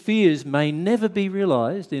fears may never be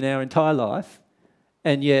realised in our entire life,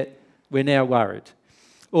 and yet we're now worried.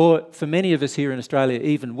 Or for many of us here in Australia,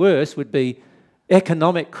 even worse would be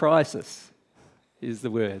economic crisis is the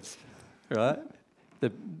words. Right?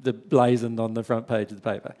 The blazoned on the front page of the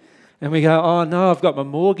paper. And we go, oh no, I've got my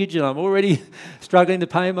mortgage and I'm already struggling to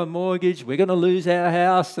pay my mortgage. We're going to lose our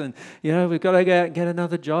house and, you know, we've got to go out and get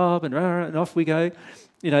another job and off we go.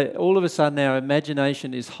 You know, all of a sudden our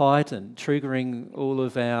imagination is heightened, triggering all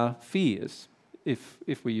of our fears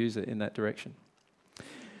if we use it in that direction.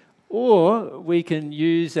 Or we can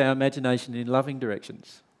use our imagination in loving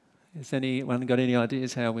directions. Has anyone got any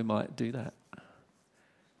ideas how we might do that?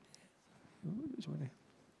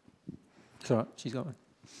 It's all right, she's got one.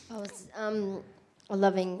 A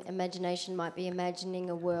loving imagination might be imagining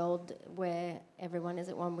a world where everyone is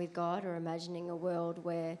at one with God, or imagining a world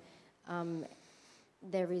where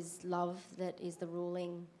there is love that is the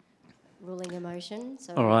ruling emotion.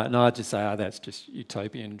 So all right, no, I'd just say, that's just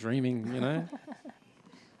utopian dreaming, you know.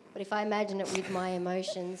 But if I imagine it with my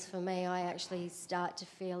emotions, for me, I actually start to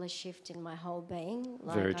feel a shift in my whole being.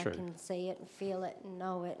 Like Very true. I can see it and feel it and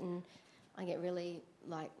know it, and I get really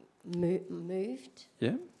like moved.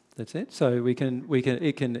 Yeah, that's it. So it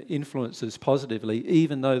can influence us positively,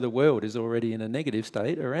 even though the world is already in a negative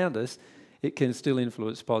state around us. It can still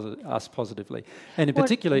influence us positively, and in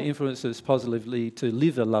particular, influence us positively to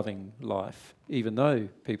live a loving life, even though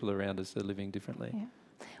people around us are living differently.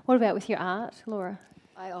 Yeah. What about with your art, Laura?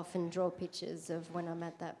 I often draw pictures of when I'm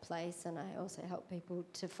at that place, and I also help people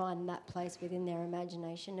to find that place within their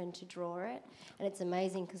imagination and to draw it. And it's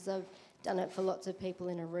amazing because I've done it for lots of people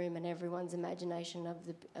in a room, and everyone's imagination of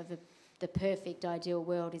the perfect ideal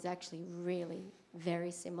world is actually really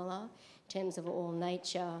very similar in terms of all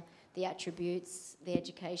nature, the attributes, the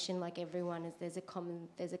education. Like everyone is, there's a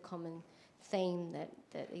common theme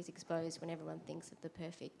that is exposed when everyone thinks of the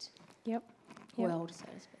perfect world, so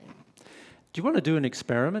to speak. Do you want to do an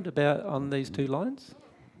experiment on these two lines?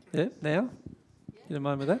 Yeah, now? You don't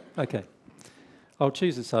mind with that? Okay. I'll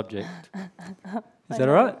choose a subject. Is that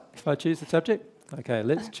all right if I choose the subject? Okay,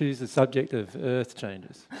 let's choose the subject of earth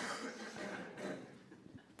changes.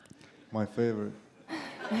 My favourite.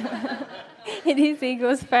 It is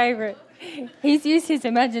Igor's favourite. He's used his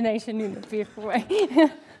imagination in a beautiful way.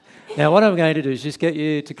 Now, what I'm going to do is just get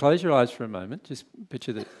you to close your eyes for a moment. Just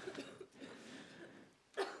picture that.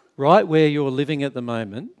 Right where you're living at the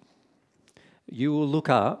moment, you will look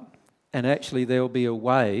up and actually there will be a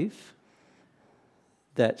wave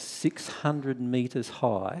that's 600 metres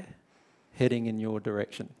high heading in your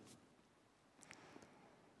direction.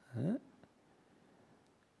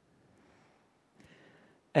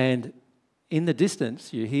 And in the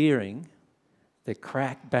distance, you're hearing the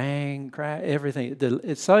crack, bang, crack, everything.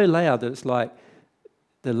 It's so loud that it's like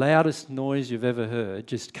the loudest noise you've ever heard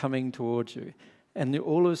just coming towards you. And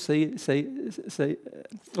all of a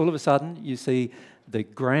sudden, you see the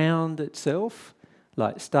ground itself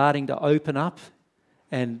like starting to open up,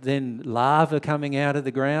 and then lava coming out of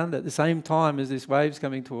the ground at the same time as this wave's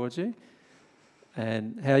coming towards you.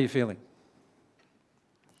 And how are you feeling?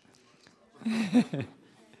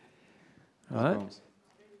 Right?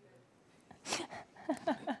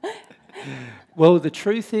 Well, the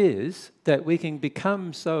truth is that we can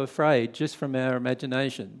become so afraid just from our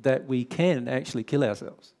imagination that we can actually kill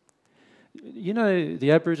ourselves. You know,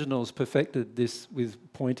 the Aboriginals perfected this with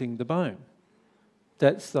pointing the bone.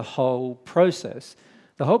 That's the whole process.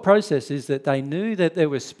 The whole process is that they knew that there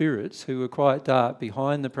were spirits who were quite dark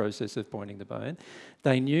behind the process of pointing the bone.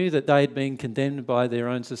 They knew that they had been condemned by their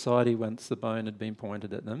own society once the bone had been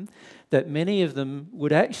pointed at them, that many of them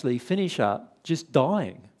would actually finish up just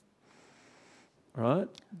dying, right,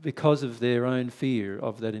 because of their own fear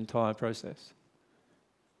of that entire process.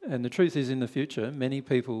 And the truth is, in the future, many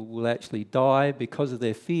people will actually die because of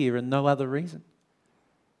their fear and no other reason.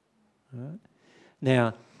 Right?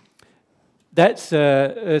 Now, that's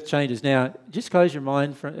earth changes. Now, just close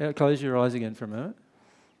your eyes again for a moment.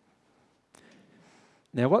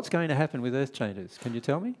 Now, what's going to happen with earth changes? Can you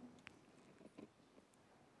tell me?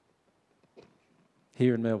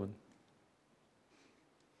 Here in Melbourne.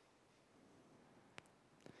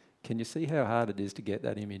 Can you see how hard it is to get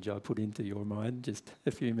that image I put into your mind just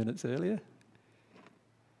a few minutes earlier?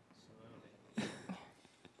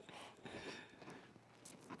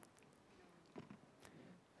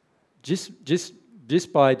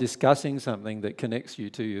 Just by discussing something that connects you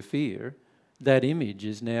to your fear, that image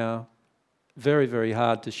is now very, very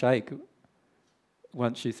hard to shake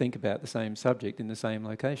once you think about the same subject in the same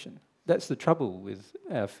location. That's the trouble with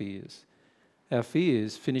our fears. Our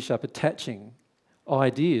fears finish up attaching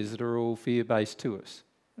ideas that are all fear-based to us.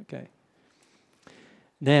 Okay.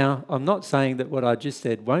 Now, I'm not saying that what I just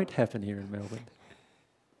said won't happen here in Melbourne.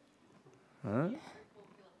 All right?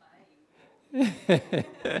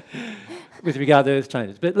 With regard to earth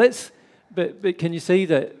changes. But can you see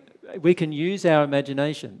that we can use our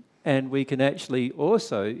imagination, and we can actually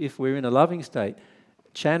also, if we're in a loving state,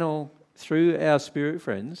 channel through our spirit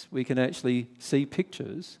friends, we can actually see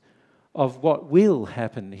pictures of what will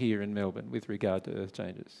happen here in Melbourne with regard to earth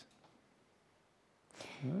changes.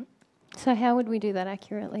 Right? So how would we do that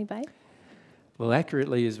accurately, babe? Well,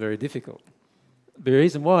 accurately is very difficult. The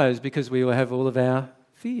reason why is because we will have all of our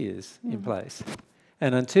fears in place.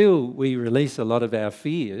 And until we release a lot of our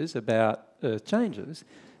fears about earth changes,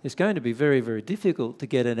 it's going to be very, very difficult to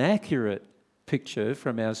get an accurate picture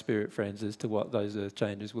from our spirit friends as to what those earth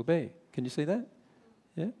changes will be. Can you see that?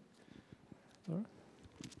 Yeah? All right.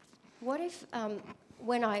 What if,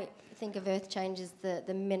 when I think of earth changes,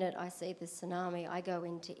 the minute I see the tsunami, I go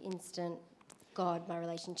into instant God, my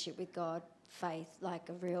relationship with God, faith, like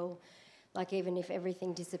a real, like even if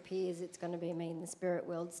everything disappears, it's going to be me in the spirit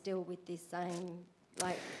world still with this same,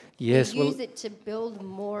 like, yes, use it to build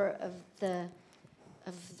more of the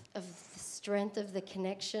strength of the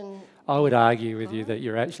connection. I would argue with you that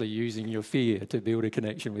you're actually using your fear to build a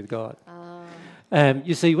connection with God.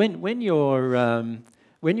 You see, when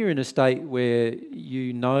you're in a state where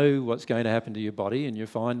you know what's going to happen to your body and you're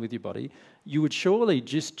fine with your body, you would surely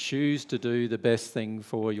just choose to do the best thing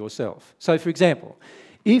for yourself. So, for example,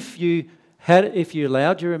 if you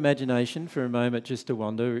allowed your imagination for a moment just to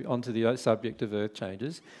wander onto the subject of earth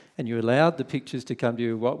changes, and you allowed the pictures to come to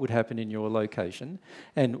you, what would happen in your location,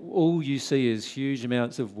 and all you see is huge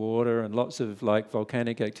amounts of water and lots of like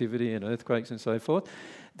volcanic activity and earthquakes and so forth,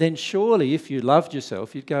 then surely if you loved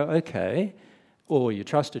yourself, you'd go, okay, or you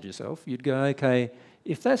trusted yourself, you'd go, okay,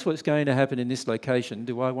 if that's what's going to happen in this location,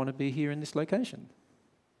 do I want to be here in this location?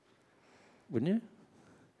 Wouldn't you?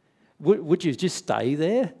 Would you just stay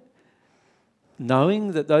there,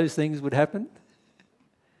 knowing that those things would happen?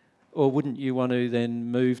 Or wouldn't you want to then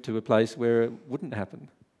move to a place where it wouldn't happen?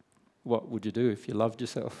 What would you do if you loved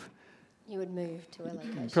yourself? You would move to a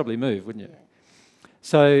location. You'd probably move, wouldn't you?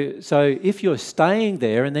 Yeah. So if you're staying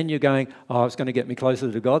there and then you're going, oh, it's going to get me closer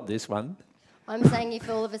to God, this one. I'm saying if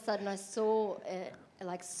all of a sudden I saw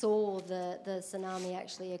the tsunami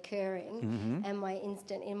actually occurring, and my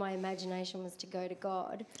instant in my imagination was to go to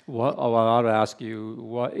God. I'd ask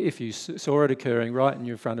you, if you saw it occurring right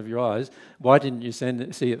in front of your eyes, why didn't you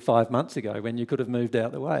see it 5 months ago when you could have moved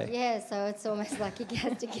out the way? Yeah, so it's almost like you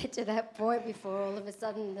have to get to that point before all of a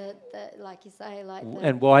sudden, like you say, like.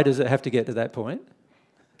 And why does it have to get to that point?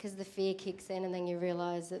 Because the fear kicks in, and then you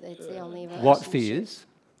realise that it's the only relationship. What fears?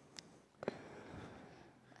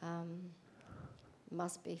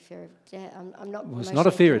 Must be fear of death. I'm not. Well, it's not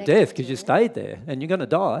a fear of death because you stayed there and you're going to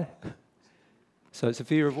die. So it's a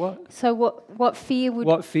fear of what? So what fear would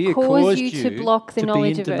what fear cause caused you to block the to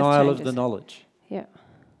knowledge be in of earth denial changes? of the knowledge? Yeah.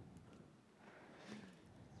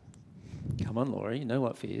 Come on, Laura, you know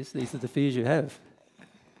what fears. These are the fears you have.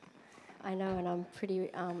 I know, and I'm pretty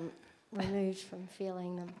removed from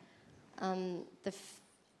feeling them.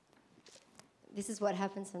 This is what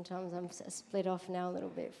happens sometimes. I'm split off now a little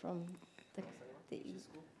bit from the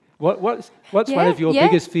What's one of your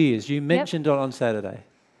biggest fears? You mentioned it on Saturday.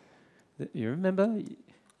 You remember?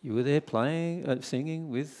 You were there playing, singing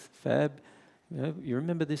with Fab. You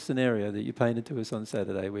remember this scenario that you painted to us on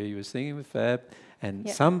Saturday where you were singing with Fab and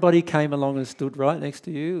somebody came along and stood right next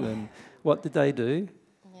to you, and what did they do?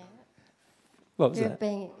 Yeah. What was that?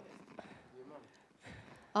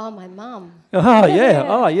 Oh, my mum. Oh, yeah.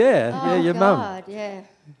 Oh, yeah. Oh, yeah, your God, mum. yeah.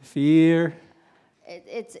 Fear.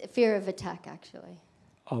 It's fear of attack, actually.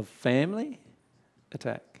 Of family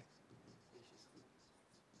attack.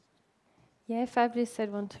 Yeah, Fab just said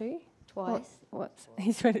one too. Twice. What's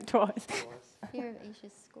he's read it twice. Fear of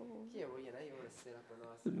Isha's school. Yeah, well, you want to set up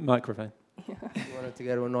a nice... Microphone. You wanted to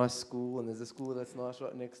go to a nice school, and there's a school that's nice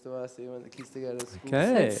right next to us, so you want the kids to go to school. Okay.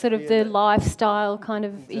 So it's sort of the lifestyle kind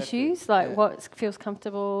of issues, like what feels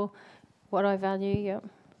comfortable, what I value,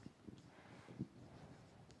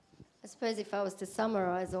 I suppose if I was to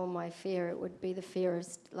summarise all my fear, it would be the fear of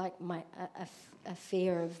a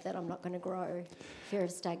fear of that I'm not going to grow, fear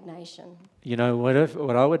of stagnation. You know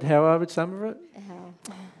how I would sum it? How?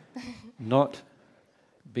 Not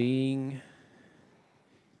being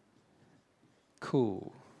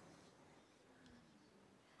cool.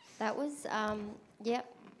 That was,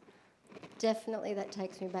 yep, definitely that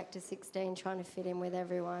takes me back to 16, trying to fit in with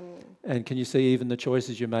everyone. And can you see even the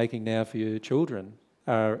choices you're making now for your children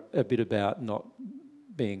are a bit about not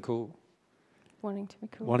being cool? Wanting to be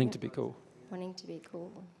cool. Wanting to be cool. Wanting to be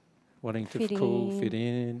cool. Wanting to Fit fit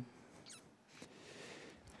in.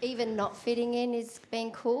 Even not fitting in is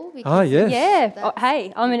being cool. Oh, yes. Yeah. That's-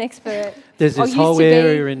 Hey, I'm an expert. There's I this used whole to be-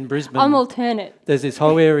 area in Brisbane. I'm alternate. There's this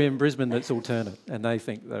whole area in Brisbane that's alternate, and they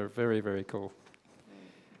think they're very, very cool.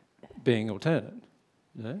 Being alternate,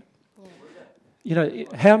 you know? Yeah. You know,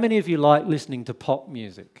 how many of you like listening to pop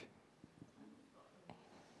music?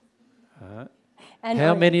 And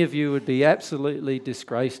How many of you would be absolutely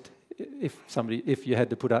disgraced if you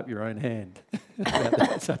had to put up your own hand about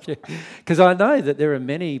that subject? Because I know that there are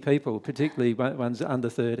many people, particularly ones under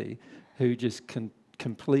 30, who just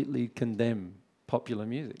completely condemn popular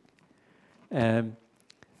music.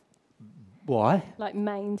 Why? Like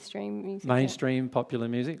mainstream music. Mainstream popular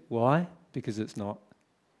music. Why? Because it's not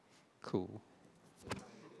cool.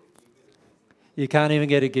 You can't even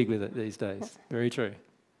get a gig with it these days. Very true.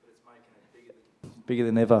 Bigger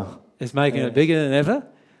than ever. It's making it bigger than ever.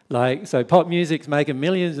 Like, so pop music's making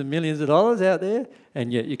millions and millions of dollars out there,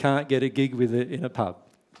 and yet you can't get a gig with it in a pub.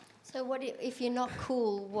 So what if you're not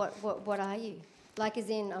cool, what are you? Like as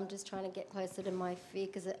in, I'm just trying to get closer to my fear,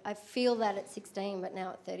 because I feel that at 16, but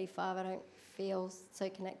now at 35 I don't feel so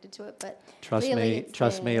connected to it. But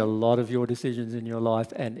Trust me, a lot of your decisions in your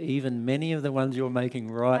life, and even many of the ones you're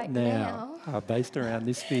making right now, are based around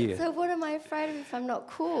this fear. So what am I afraid of if I'm not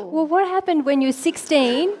cool? Well, what happened when you were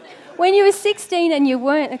 16? When you were 16 and you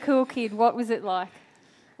weren't a cool kid, what was it like?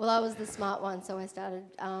 Well, I was the smart one, so I started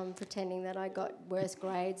pretending that I got worse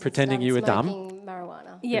grades. Pretending you were dumb? Smoking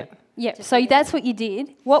marijuana. Yeah. So that's what you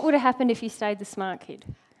did. What would have happened if you stayed the smart kid?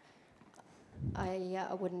 I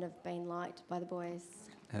wouldn't have been liked by the boys.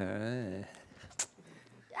 And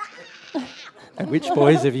which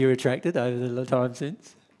boys have you attracted over the time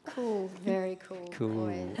since? Cool, very cool, Cool.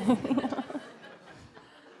 boys.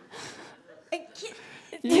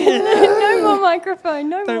 No more microphone,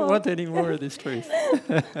 no Don't more. want any more of this truth.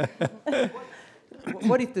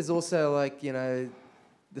 What if there's also, like, you know,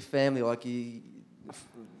 the family, like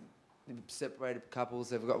separated couples,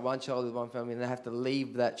 they've got one child with one family and they have to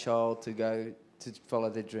leave that child to go to follow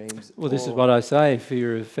their dreams? Well, this is what I say,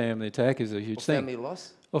 fear of family attack is a huge or thing. family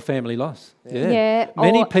loss? Or family loss, Yeah,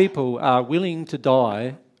 Many or- people are willing to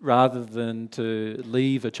die rather than to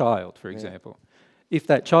leave a child, for example. If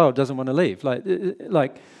that child doesn't want to leave.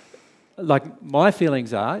 Like my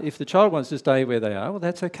feelings are, if the child wants to stay where they are, well,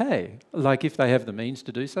 that's okay. Like if they have the means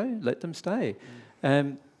to do so, let them stay.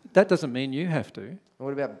 That doesn't mean you have to. And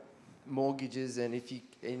what about mortgages, and if you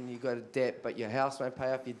got a debt, but your house won't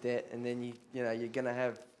pay off your debt, and then you're going to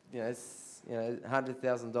have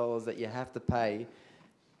 $100,000 that you have to pay,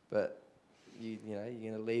 but you're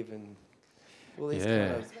going to leave and all these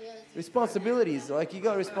kind of responsibilities. Like, you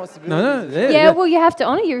got responsibilities. Well, you have to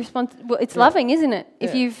honour your Well, it's loving, isn't it?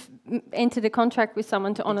 If you've entered a contract with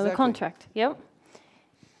someone to honour the contract. Yep.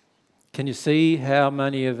 Can you see how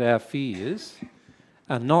many of our fears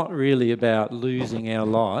are not really about losing our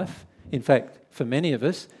life? In fact, for many of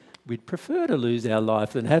us, we'd prefer to lose our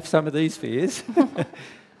life than have some of these fears.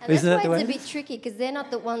 And that's why it's a bit tricky, because they're not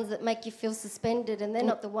the ones that make you feel suspended, and they're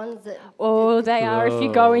not the ones that... Oh, they are if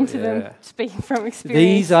you go into them, speaking from experience.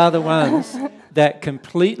 These are the ones that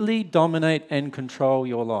completely dominate and control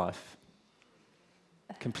your life.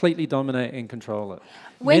 Completely dominate and control it.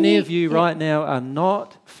 Many of you right now are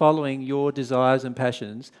not following your desires and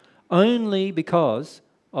passions only because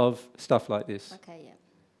of stuff like this. Okay, yeah.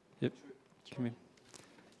 Yep. Come in.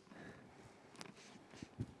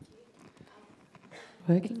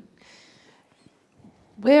 Working.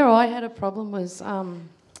 Where I had a problem was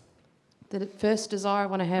the first desire I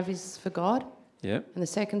want to have is for God. Yep. And the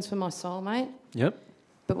second's for my soulmate. Yep.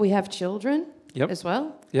 But we have children as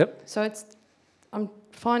well. Yep. So I'm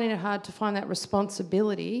finding it hard to find that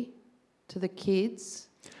responsibility to the kids,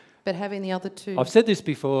 but having the other two. I've said this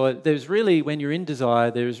before, there's really, when you're in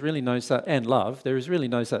desire, there is really no such, and love, there is really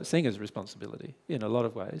no such thing as responsibility in a lot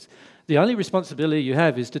of ways. The only responsibility you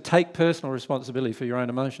have is to take personal responsibility for your own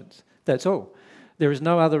emotions. That's all. There is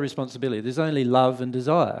no other responsibility. There's only love and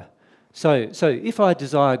desire. So if I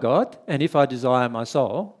desire God and if I desire my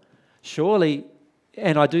soul, surely,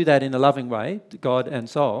 and I do that in a loving way, God and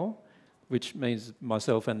soul, which means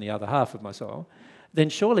myself and the other half of my soul, then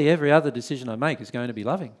surely every other decision I make is going to be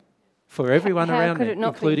loving for everyone How around could me, it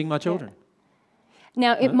not including be? my children.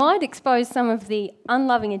 Now, it might expose some of the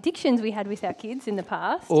unloving addictions we had with our kids in the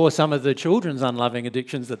past. Or some of the children's unloving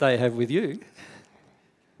addictions that they have with you.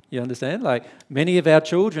 You understand? Like many of our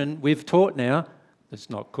children, we've taught now, it's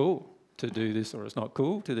not cool to do this or it's not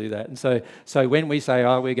cool to do that. And so when we say,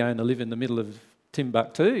 oh, we're going to live in the middle of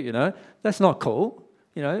Timbuktu, you know, that's not cool.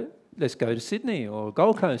 You know, let's go to Sydney or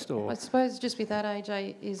Gold Coast or... I suppose just with that,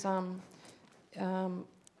 AJ, is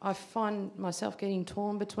I find myself getting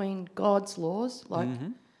torn between God's laws, like,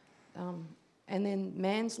 and then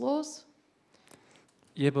man's laws.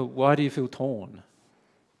 Yeah, but why do you feel torn?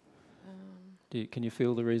 Can you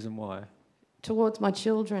feel the reason why? Towards my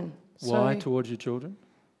children. Why So, towards your children?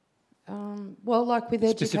 well, like with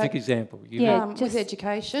Specific example. with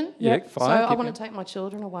education. Yeah, So fine. I keep want to take my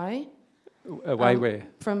children away. going. Away where?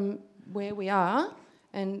 From where we are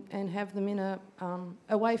and have them in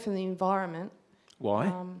away from the environment.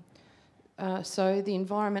 Why? So the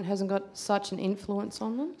environment hasn't got such an influence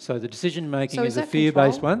on them. So the decision making So is is a that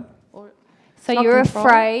fear-based control? one? So not you're control.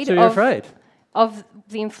 afraid, So you're afraid? of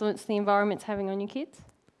the influence the environment's having on your kids?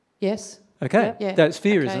 Yes. Okay, Yeah. that's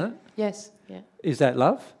fear, Okay. isn't it? Yes. Yeah. Is that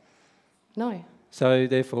love? No. So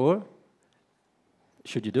therefore,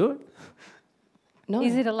 should you do it? No.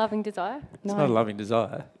 Is it a loving desire? It's No. not a loving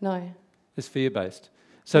desire. No. It's fear-based.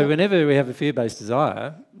 So Yep. whenever we have a fear-based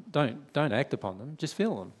desire, don't act upon them. Just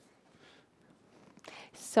feel them.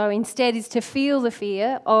 So instead is to feel the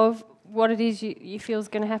fear of what it is you feel is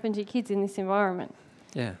going to happen to your kids in this environment.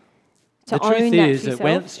 Yeah. To The truth own that is for that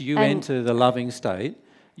yourself once you and- enter the loving state,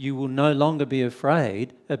 you will no longer be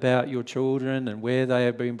afraid about your children and where they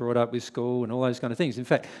have been brought up with school and all those kind of things. In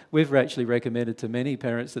fact, we've actually recommended to many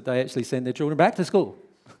parents that they actually send their children back to school.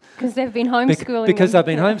 Because they've been homeschooling Because them.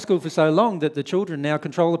 they've been homeschooled for so long that the children now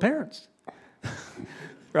control the parents.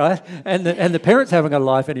 Right? And the parents haven't got a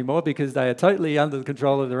life anymore because they are totally under the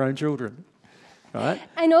control of their own children. Right?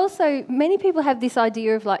 And also, many people have this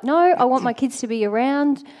idea of like, no, I want my kids to be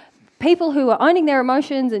around people who are owning their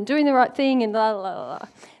emotions and doing the right thing and blah, blah, blah.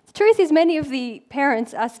 The truth is many of the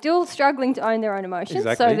parents are still struggling to own their own emotions.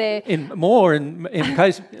 Exactly. So they're, in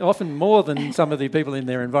case, often more than some of the people in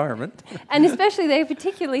their environment. and especially they're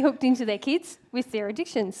particularly hooked into their kids with their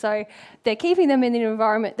addictions. So they're keeping them in an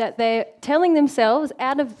environment that they're telling themselves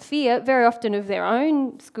out of fear, very often of their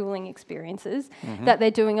own schooling experiences, that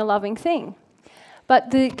they're doing a loving thing.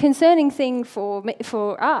 But the concerning thing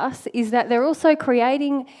for us is that they're also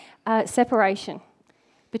creating separation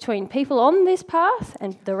between people on this path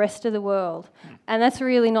and the rest of the world. And that's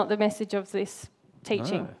really not the message of this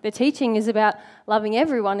teaching. No. The teaching is about loving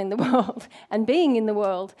everyone in the world and being in the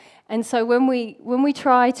world. And so when we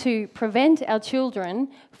try to prevent our children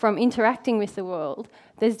from interacting with the world,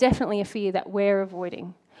 there's definitely a fear that we're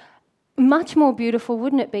avoiding. Much more beautiful,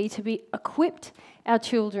 wouldn't it be, to be equipped our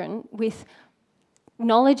children with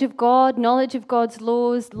knowledge of God, knowledge of God's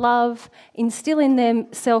laws, love, instill in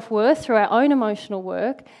them self-worth through our own emotional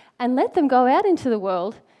work, and let them go out into the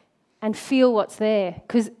world and feel what's there,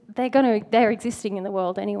 because they're existing in the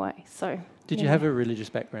world anyway. So, Did you have a religious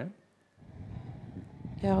background?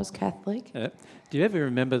 Yeah, I was Catholic. Yeah. Do you ever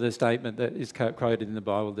remember the statement that is quoted in the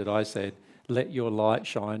Bible that I said, "Let your light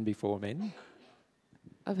shine before men"?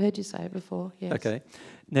 I've heard you say it before, yes. Okay.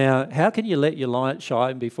 Now, how can you let your light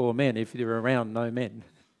shine before men if you're around no men?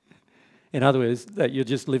 In other words, that you're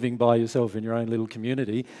just living by yourself in your own little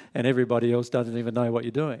community and everybody else doesn't even know what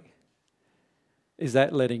you're doing. Is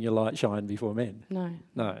that letting your light shine before men? No.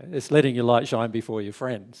 No, it's letting your light shine before your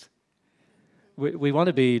friends. We want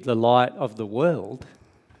to be the light of the world,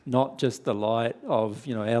 not just the light of,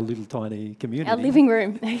 our little tiny community. our living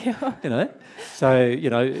room. So,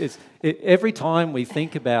 every time we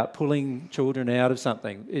think about pulling children out of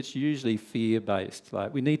something, it's usually fear-based.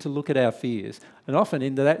 Like, we need to look at our fears. And often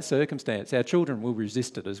in that circumstance, our children will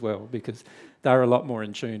resist it as well because they're a lot more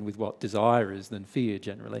in tune with what desire is than fear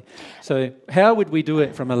generally. So how would we do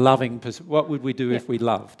it from a loving perspective? What would we do if we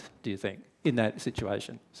loved, do you think, in that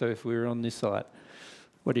situation? So if we were on this side,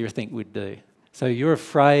 what do you think we'd do? So you're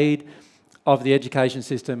afraid of the education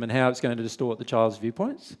system and how it's going to distort the child's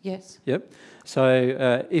viewpoints? Yes. Yep.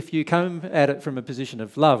 So if you come at it from a position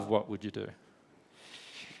of love, what would you do?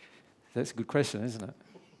 That's a good question, isn't it?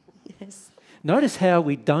 Yes. Notice how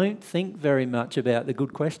we don't think very much about the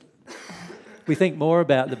good question. We think more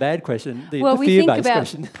about the bad question, the we think fear-based about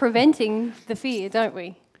question. preventing the fear, don't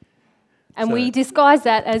we? And So- we disguise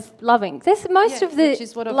that as loving. This most Yeah, of which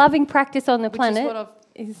is what the I've- loving practice on the Which is planet what I've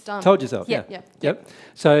is done. Told yourself, Yeah. yeah. Yeah. Yep.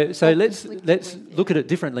 So I've let's conflicted look at it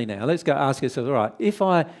differently now. Let's go ask ourselves, all right, if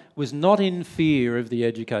I was not in fear of the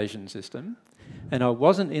education system and I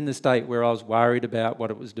wasn't in the state where I was worried about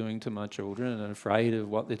what it was doing to my children and afraid of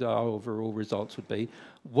what the overall results would be,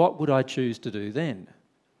 what would I choose to do then?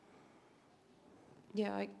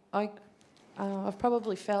 Yeah, I've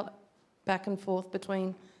probably felt back and forth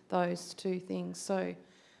between those two things. So,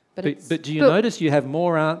 But do you notice you have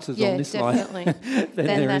more answers yeah, on this definitely. line than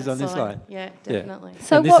there is that on this side. line? Yeah, definitely.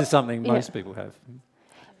 So and this what- is something yeah. most people have.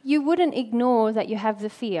 You wouldn't ignore that you have the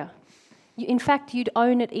fear. In fact, you'd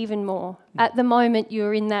own it even more. At the moment,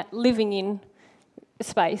 you're in that living in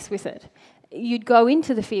space with it. You'd go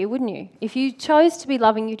into the fear, wouldn't you? If you chose to be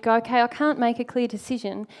loving, you'd go, okay, I can't make a clear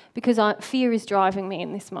decision because fear is driving me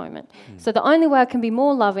in this moment. So the only way I can be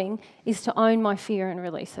more loving is to own my fear and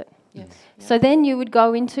release it. Yes. So then you would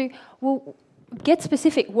go into, well, get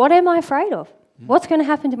specific. What am I afraid of? What's going to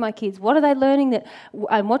happen to my kids? What are they learning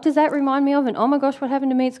and what does that remind me of? And oh my gosh, what happened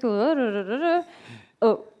to me at school?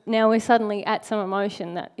 Oh, now we're suddenly at some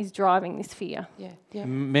emotion that is driving this fear. Yeah, yeah.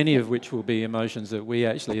 Many of which will be emotions that we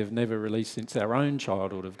actually have never released since our own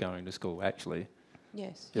childhood of going to school, actually.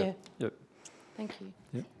 Yes, Yep. yeah. Yep. Thank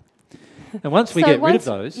you. And once we So get rid of once-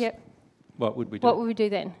 those, Yep. what would we do? What would we do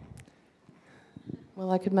then? Well,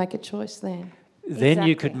 I could make a choice then. Then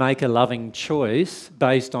you could Exactly. make a loving choice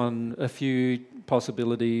based on a few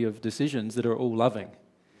possibility of decisions that are all loving.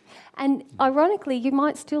 And ironically, you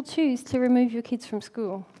might still choose to remove your kids from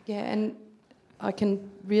school. Yeah, and I can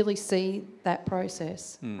really see that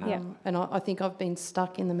process. Yeah. And I think I've been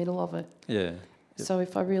stuck in the middle of it. Yeah. So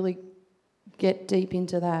if I really get deep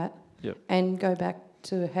into that Yep. and go back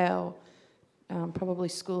to how probably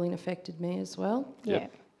schooling affected me as well,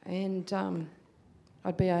 Yep. and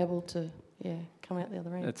I'd be able to, come out the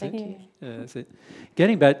other end. That's Thank it. you. Yeah, that's it.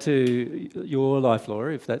 Getting back to your life,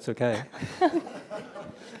 Laura, if that's okay.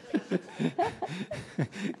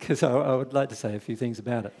 Because I would like to say a few things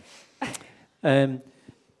about it.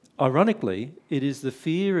 Ironically, it is the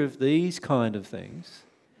fear of these kind of things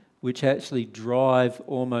which actually drive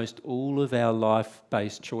almost all of our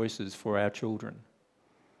life-based choices for our children.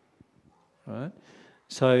 Right?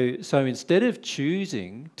 So instead of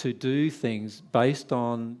choosing to do things based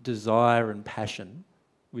on desire and passion,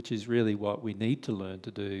 which is really what we need to learn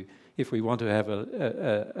to do if we want to have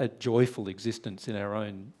a joyful existence in our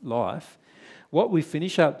own life, what we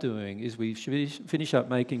finish up doing is we finish up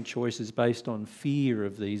making choices based on fear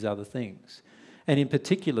of these other things. And in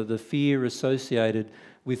particular, the fear associated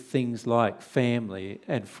with things like family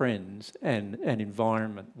and friends and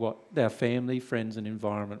environment, what our family, friends and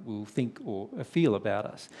environment will think or feel about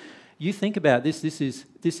us. You think about this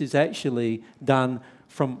is actually done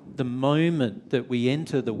from the moment that we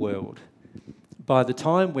enter the world. By the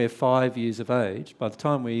time we're 5 years of age, by the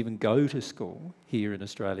time we even go to school here in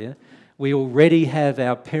Australia, we already have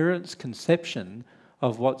our parents' conception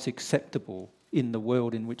of what's acceptable in the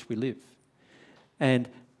world in which we live. And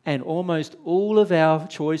almost all of our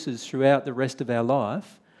choices throughout the rest of our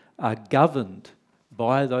life are governed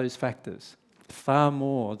by those factors, far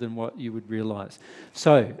more than what you would realise.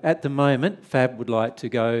 So, at the moment, Fab would like to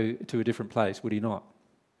go to a different place, would he not?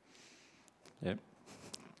 Yep.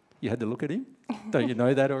 You had to look at him? Don't you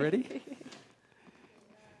know that already?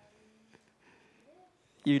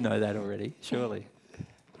 You know that already, surely.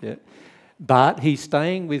 Yeah. But he's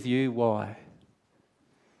staying with you, why?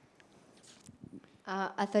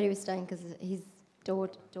 I thought he was staying because his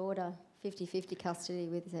daughter 50-50 custody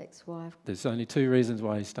with his ex-wife. There's only two reasons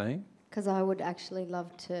why he's staying. Because I would actually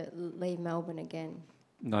love to leave Melbourne again.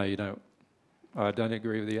 No, you don't. I don't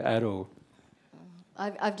agree with you at all.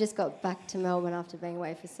 I've just got back to Melbourne after being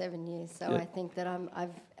away for 7 years, so Yeah. I think that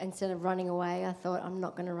I've instead of running away, I thought I'm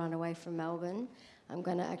not going to run away from Melbourne. I'm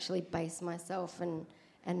going to actually base myself and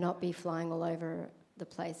not be flying all over the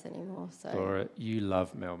place anymore. So Laura, you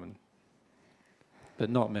love Melbourne, but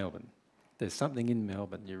not Melbourne. There's something in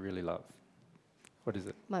Melbourne you really love. What is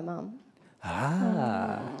it? my mum.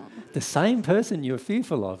 Ah, the same person you're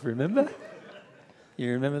fearful of, remember?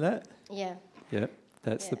 You remember that? Yeah. Yep,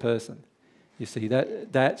 that's the Yeah. person. You see,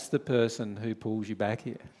 that's the person who pulls you back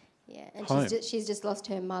here. Yeah, and Home. she's just lost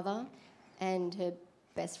her mother and her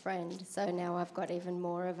best friend. So now I've got even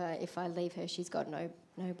more of a, if I leave her, she's got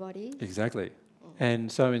nobody. Exactly.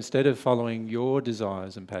 And so instead of following your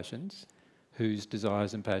desires and passions, whose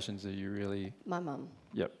desires and passions are you really... My mum.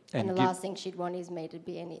 Yep. And the last thing she'd want is me to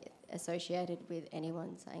be associated with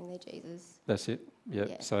anyone saying they're Jesus. That's it. Yep.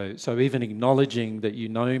 Yeah. So even acknowledging that you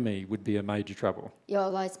know me would be a major trouble. Yeah,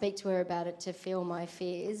 well, I speak to her about it to feel my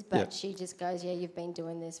fears, but Yep. she just goes, yeah, you've been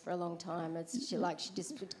doing this for a long time. It's she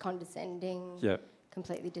just condescending, Yep.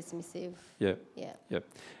 completely dismissive. Yep. Yeah. Yep.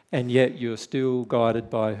 And yet you're still guided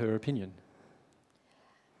by her opinion.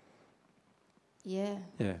 Yeah.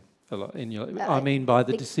 Yeah. A lot in your... I mean by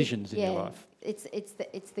the decisions in your life. It's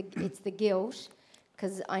the guilt,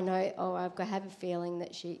 because I know, have a feeling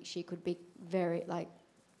that she could be very, like,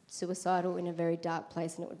 suicidal in a very dark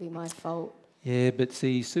place and it would be my fault. Yeah, but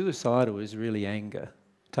see, suicidal is really anger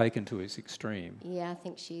taken to its extreme. Yeah, I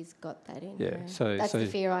think she's got that in Yeah, her. so That's the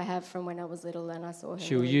fear I have from when I was little and I saw her.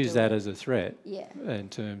 She'll use that as a threat. Yeah. In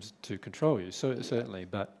terms to control you, certainly.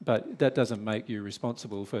 But that doesn't make you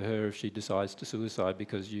responsible for her if she decides to suicide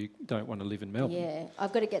because you don't want to live in Melbourne. Yeah,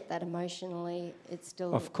 I've got to get that emotionally. It's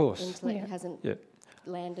still... Of course. Intellect hasn't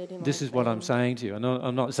landed in my This is what I'm saying to you.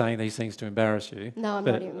 I'm not saying these things to embarrass you. No, I'm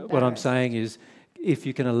but not embarrassed. What I'm saying is, if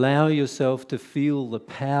you can allow yourself to feel the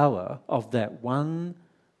power of that one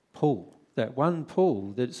pull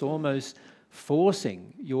that's almost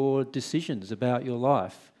forcing your decisions about your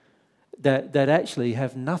life, that actually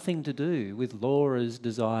have nothing to do with Laura's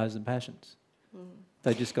desires and passions.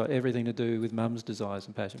 They just got everything to do with Mum's desires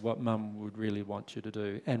and passions, what Mum would really want you to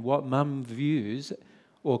do, and what Mum views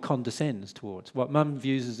or condescends towards. What Mum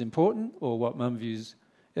views as important or what Mum views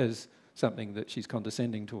as something that she's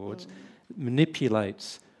condescending towards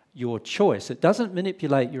manipulates your choice. It doesn't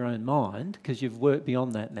manipulate your own mind because you've worked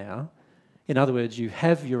beyond that now. In other words, you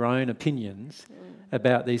have your own opinions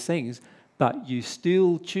about these things, but you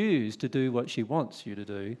still choose to do what she wants you to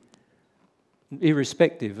do,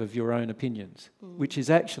 irrespective of your own opinions, which is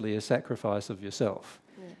actually a sacrifice of yourself.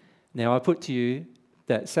 Yeah. Now, I put to you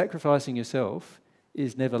that sacrificing yourself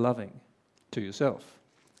is never loving to yourself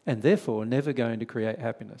and therefore never going to create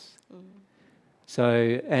happiness.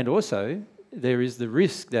 So, and also, there is the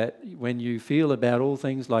risk that when you feel about all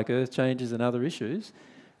things like earth changes and other issues,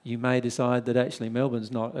 you may decide that actually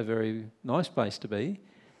Melbourne's not a very nice place to be,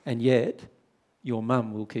 and yet your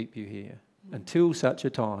mum will keep you here until such a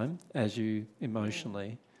time as you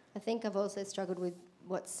emotionally... I think I've also struggled with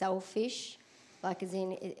what's selfish, like as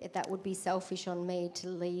in that would be selfish on me to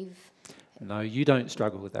leave. No, you don't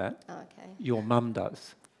struggle with that. Oh, okay. Your mum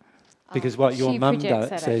does. Because what your mum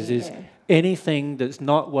says is, yeah. anything that's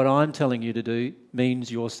not what I'm telling you to do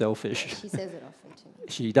means you're selfish. She says it often to me.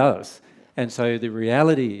 She does. And so the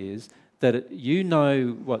reality is that you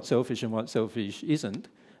know what's selfish and what selfish isn't,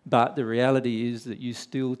 but the reality is that you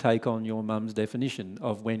still take on your mum's definition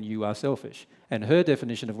of when you are selfish. And her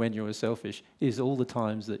definition of when you are selfish is all the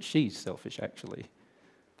times that she's selfish, actually.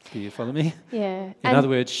 Do you follow me? Yeah. In other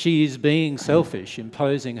words, she is being selfish,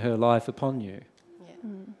 imposing her life upon you. Yeah.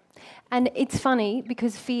 And it's funny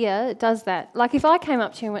because fear does that. Like if I came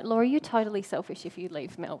up to you and went, Laura, you're totally selfish if you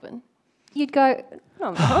leave Melbourne. You'd go, no,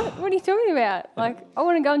 I'm not. What are you talking about? Like, I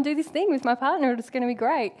want to go and do this thing with my partner. It's going to be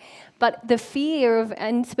great. But the fear of,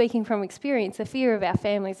 and speaking from experience, the fear of our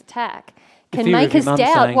family's attack can make us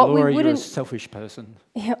doubt what we wouldn't... You're a selfish person.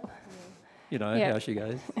 Yeah. You know how she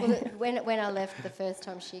goes. Well, when I left the first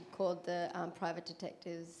time, she called the private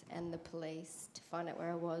detectives and the police to find out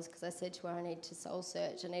where I was, because I said to her, I need to soul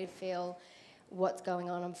search. I need to feel what's going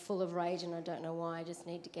on. I'm full of rage and I don't know why. I just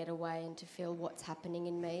need to get away and to feel what's happening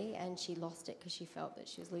in me. And she lost it because she felt that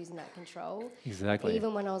she was losing that control. Exactly.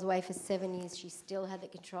 Even when I was away for 7 years, she still had the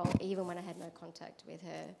control. Even when I had no contact with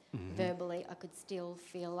her verbally, I could still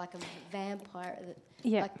feel like a vampire.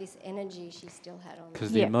 Like this energy she still had on me.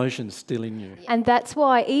 Because the emotion's still in you. And that's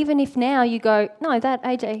why even if now you go, no, that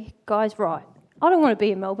AJ guy's right. I don't want to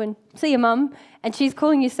be in Melbourne. See your mum. And she's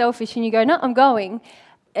calling you selfish and you go, no, I'm going.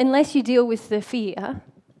 Unless you deal with the fear,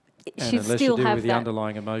 she'd still have that. Unless you deal with the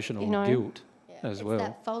underlying emotional guilt as well. It's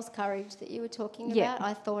that false courage that you were talking about.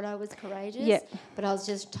 I thought I was courageous, but I was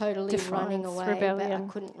just totally running away. Rebellion. But I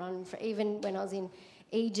couldn't run. Even when I was in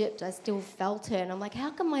Egypt, I still felt her. And I'm like,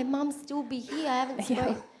 how can my mum still be here? I haven't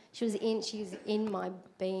spoken. She's in my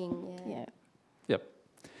being. Yep.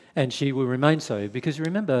 And she will remain so. Because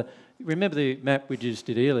remember the map we just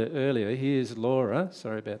did earlier. Here's Laura.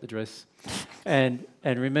 Sorry about the dress. And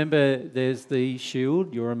remember, there's the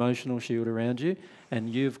shield, your emotional shield around you, and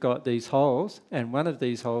you've got these holes, and one of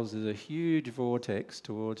these holes is a huge vortex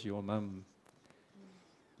towards your mum.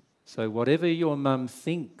 So whatever your mum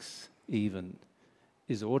thinks even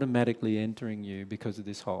is automatically entering you because of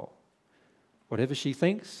this hole. Whatever she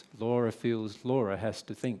thinks, Laura feels Laura has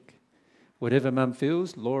to think. Whatever mum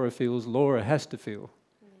feels Laura has to feel.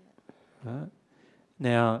 Right?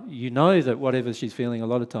 Now, you know that whatever she's feeling a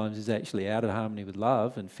lot of times is actually out of harmony with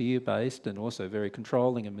love and fear-based and also very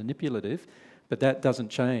controlling and manipulative, but that doesn't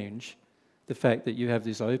change the fact that you have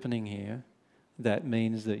this opening here that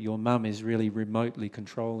means that your mum is really remotely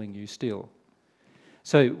controlling you still.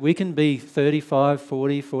 So we can be 35,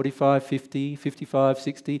 40, 45, 50, 55,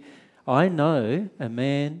 60. I know a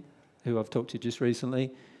man who I've talked to just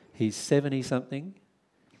recently, he's 70-something,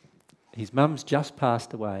 his mum's just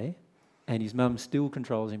passed away, and his mum still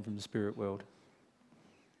controls him from the spirit world.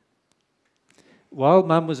 While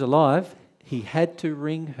mum was alive, he had to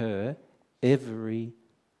ring her every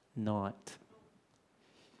night.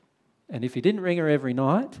 And if he didn't ring her every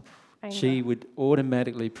night, she would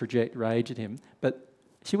automatically project rage at him. But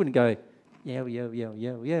she wouldn't go, yell, yell, yell,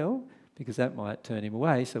 yell, yell, because that might turn him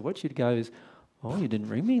away. So what she'd go is, oh, you didn't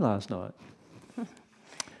ring me last night.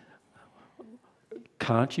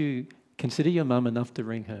 Can't you consider your mum enough to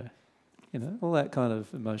ring her? You know, all that kind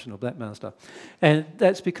of emotional blackmail stuff. And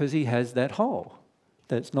that's because he has that hole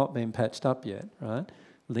that's not been patched up yet, right?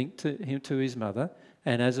 Linked to him, to his mother.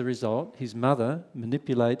 And as a result, his mother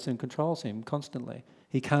manipulates and controls him constantly.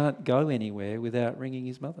 He can't go anywhere without ringing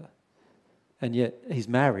his mother. And yet he's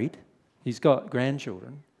married, he's got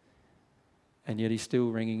grandchildren, and yet he's still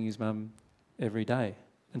ringing his mum every day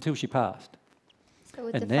until she passed. So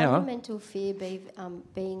would and the now, fundamental fear be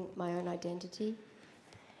being my own identity?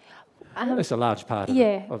 it's a large part of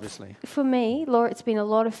it, obviously. For me, Laura, it's been a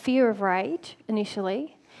lot of fear of rage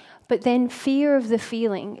initially, but then fear of the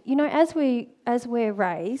feeling. You know, as we're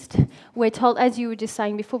raised, we're told, as you were just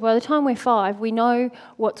saying before, by the time we're 5, we know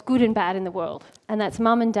what's good and bad in the world, and that's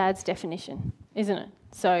mum and dad's definition, isn't it?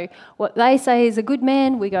 So what they say is a good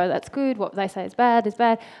man, we go, that's good. What they say is bad is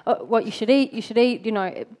bad. What you should eat, you should eat. You know,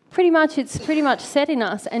 it's pretty much set in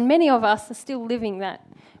us, and many of us are still living that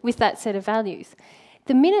with that set of values.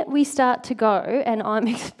 The minute we start to go, and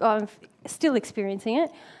I'm still experiencing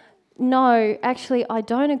it, no, actually, I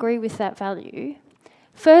don't agree with that value.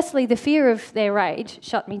 Firstly, the fear of their rage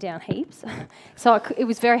shut me down heaps. So it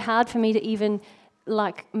was very hard for me to even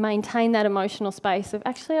maintain that emotional space of,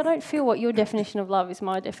 actually, I don't feel what your definition of love is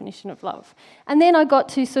my definition of love. And then I got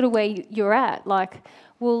to sort of where you're at,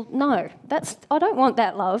 well, no, I don't want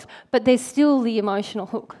that love, but there's still the emotional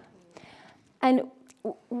hook. And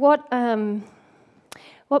what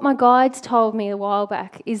my guides told me a while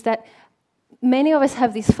back is that many of us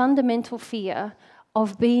have this fundamental fear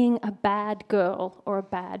of being a bad girl or a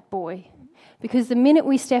bad boy. Because the minute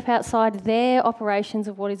we step outside their operations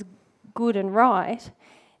of what is good and right,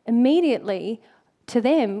 immediately to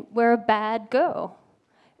them we're a bad girl.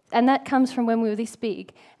 And that comes from when we were this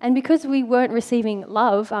big. And because we weren't receiving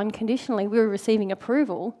love unconditionally, we were receiving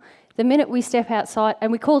approval. The minute we step outside,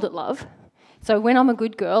 and we called it love, so when I'm a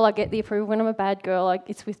good girl, I get the approval. When I'm a bad girl,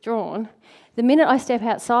 it's withdrawn. The minute I step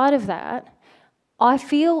outside of that, I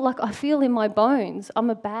feel in my bones I'm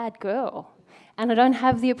a bad girl. And I don't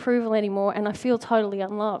have the approval anymore, and I feel totally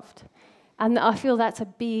unloved. And I feel that's a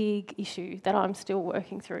big issue that I'm still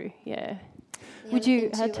working through, yeah. Would you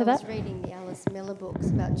add to that? I was reading the Alice Miller books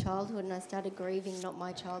about childhood, and I started grieving not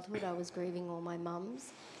my childhood, I was grieving all my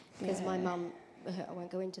mums. Because my mum, I won't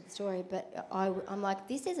go into the story, but I'm like,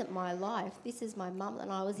 this isn't my life, this is my mum.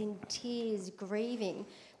 And I was in tears grieving,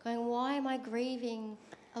 going, why am I grieving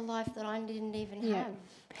a life that I didn't even have?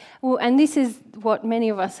 Well, and this is what many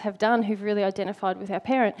of us have done who've really identified with our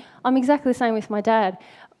parent. I'm exactly the same with my dad.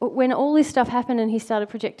 When all this stuff happened and he started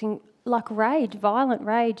projecting rage, violent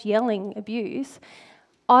rage, yelling, abuse,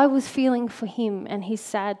 I was feeling for him and his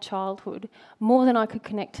sad childhood more than I could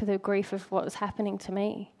connect to the grief of what was happening to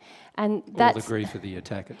me. And that's... Or the grief of the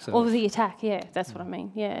attack itself. Or the attack, yeah, that's what I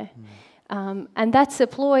mean, yeah. And that's a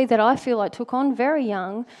ploy that I feel I took on very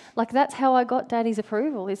young. That's how I got Daddy's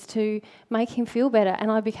approval, is to make him feel better, and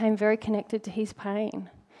I became very connected to his pain.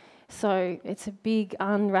 So it's a big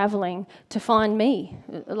unravelling to find me,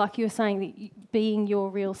 like you were saying, being your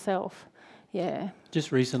real self. Yeah.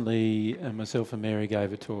 Just recently, myself and Mary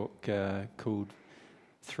gave a talk called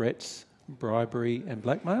Threats, Bribery and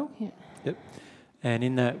Blackmail. Yeah. Yep. And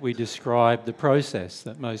in that we described the process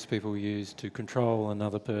that most people use to control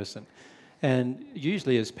another person. And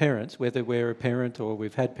usually as parents, whether we're a parent or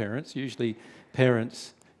we've had parents, usually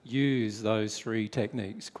parents use those 3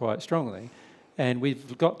 techniques quite strongly. And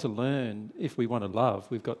we've got to learn, if we want to love,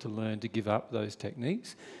 we've got to learn to give up those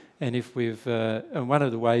techniques. And if and one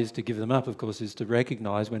of the ways to give them up, of course, is to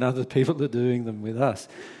recognise when other people are doing them with us.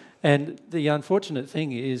 And the unfortunate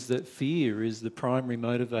thing is that fear is the primary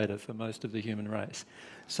motivator for most of the human race.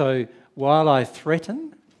 So while I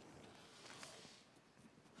threaten,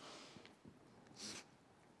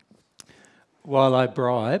 while I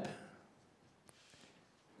bribe,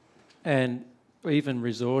 and even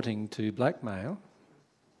resorting to blackmail.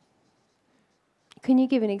 Can you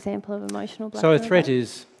give an example of emotional So blackmail? a threat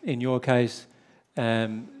is, in your case,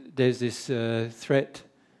 there's this threat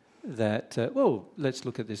that, well, let's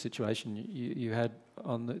look at this situation you had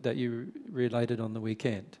that you related on the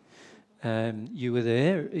weekend. You were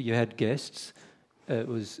there, you had guests, it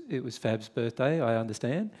was Fab's birthday, I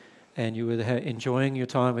understand, and you were there enjoying your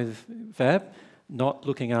time with Fab, not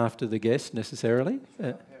looking after the guests necessarily,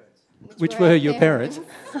 which were your parents.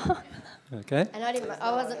 Okay. And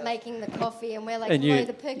I wasn't making the coffee, and we're like, And no,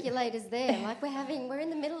 the percolator's there. Like we're in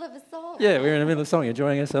the middle of a song. Yeah, we're in the middle of the song,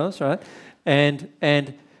 enjoying ourselves, right?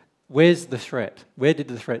 And where's the threat? Where did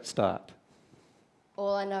the threat start?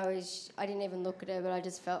 All I know is I didn't even look at her, but I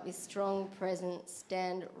just felt this strong presence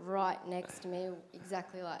stand right next to me,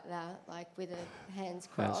 exactly like that, like with her hands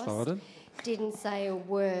crossed. Folded. Didn't say a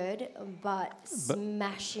word, but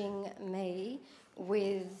smashing me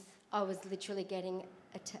with, I was literally getting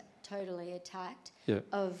totally attacked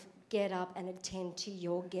of get up and attend to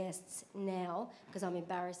your guests now because I'm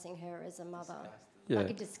embarrassing her as a mother. Like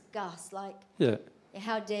a disgust, like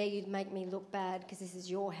how dare you make me look bad because this is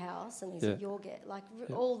your house and these are your guests. Like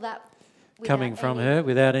all that coming from her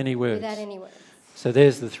without any words. Without any words. So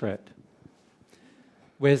there's the threat.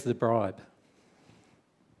 Where's the bribe?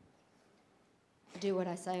 Do what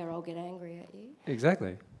I say or I'll get angry at you.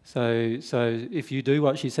 Exactly. So if you do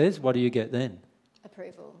what she says, what do you get then?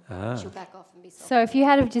 Approval. Ah. She'll back off and be soft. So if you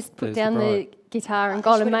had have just put There's down the the guitar and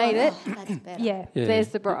gone and made it, That's better. yeah, there's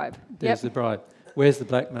the bribe. There's the bribe. Where's the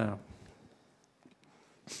blackmail?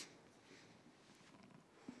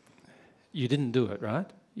 You didn't do it, right?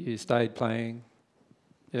 You stayed playing.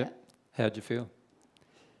 Yep. How'd you feel?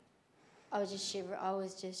 I was just shivering. I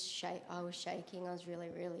was shaking. I was really,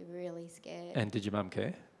 really, really scared. And did your mum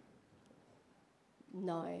care?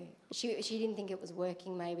 No, she didn't think it was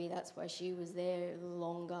working. Maybe that's why she was there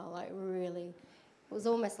longer. Like really, it was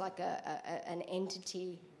almost like an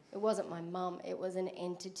entity. It wasn't my mum. It was an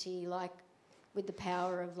entity like with the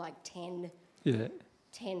power of like 10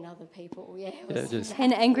 other people. Yeah, it was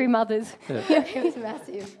 10 angry mothers. It was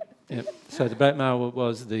massive. Yep. So the blackmail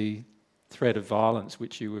was the threat of violence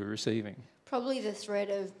which you were receiving. Probably the threat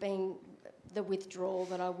of being the withdrawal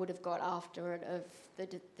that I would have got after it, of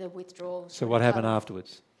the withdrawal. So what happened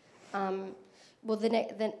afterwards? Well,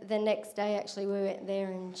 the next day, actually, we went there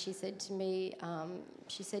and she said to me,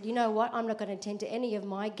 she said, you know what, I'm not going to attend to any of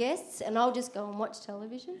my guests and I'll just go and watch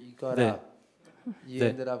television. You got up. You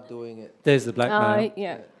ended up doing it. There's the blackmail. Oh,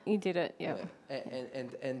 yeah, you did it, yeah.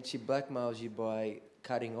 And she blackmails you by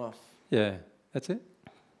cutting off. Yeah, that's it.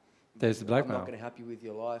 There's the blackmail. I'm not going to help you with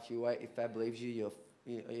your life. You wait. If Fab leaves you,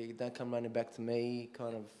 you don't come running back to me,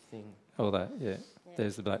 kind of thing. All that, yeah.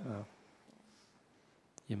 There's the blackmail.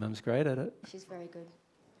 Your mum's great at it. She's very good.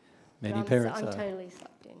 Many parents are. I'm totally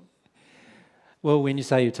sucked in. Well, when you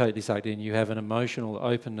say you're totally sucked in, you have an emotional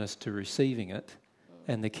openness to receiving it,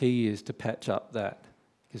 and the key is to patch up that.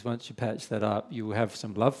 Because once you patch that up, you will have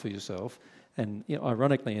some love for yourself, and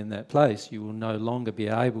ironically in that place, you will no longer be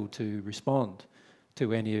able to respond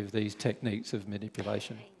to any of these techniques of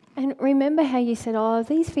manipulation. And remember how you said, oh,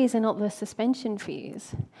 these fears are not the suspension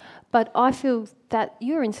fears. But I feel that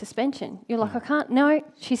you're in suspension. You're like, I can't, no,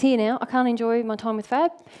 she's here now. I can't enjoy my time with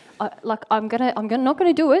Fab. Not going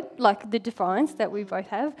to do it, like the defiance that we both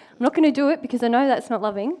have. I'm not going to do it because I know that's not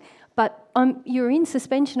loving. But you're in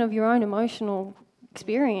suspension of your own emotional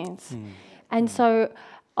experience. And so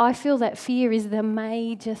I feel that fear is the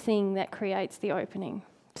major thing that creates the opening.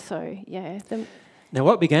 So, yeah. Now,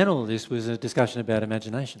 what began all of this was a discussion about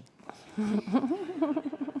imagination.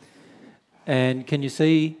 And can you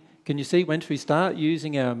see once we start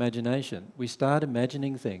using our imagination, we start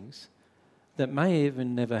imagining things that may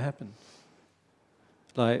even never happen.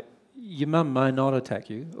 Like, your mum may not attack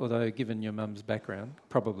you, although given your mum's background,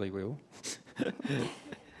 probably will.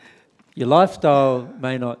 Your lifestyle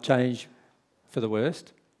may not change for the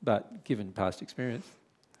worst, but given past experience,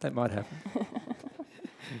 that might happen.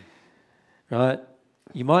 Right?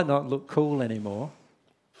 You might not look cool anymore.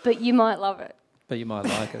 But you might love it. But you might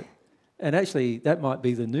like it. And actually, that might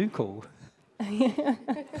be the new cool.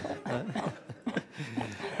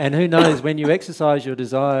 And who knows, when you exercise your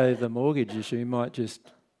desire, the mortgage issue might just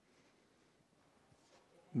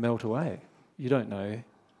melt away. You don't know.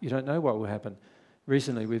 You don't know what will happen.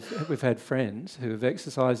 Recently, we've had friends who have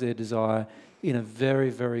exercised their desire in a very,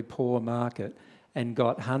 very poor market and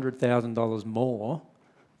got $100,000 more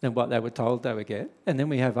than what they were told they would get. And then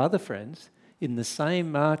we have other friends in the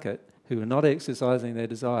same market who are not exercising their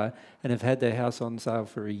desire and have had their house on sale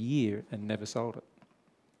for a year and never sold it.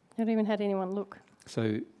 Not even had anyone look.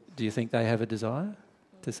 So do you think they have a desire?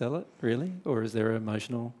 to sell it, really? Or is there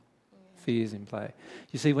emotional fears in play?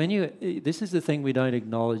 You see, this is the thing we don't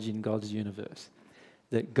acknowledge in God's universe,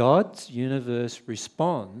 that God's universe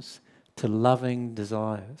responds to loving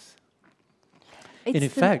desires. And in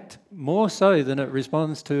fact, more so than it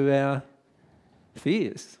responds to our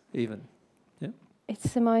fears, even. Yep.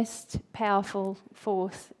 It's the most powerful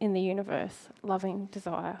force in the universe, loving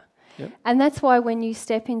desire. Yep. And that's why when you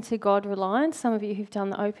step into God reliance, some of you who've done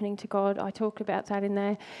the opening to God, I talked about that in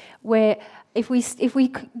there, where if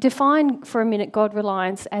we define for a minute God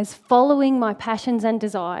reliance as following my passions and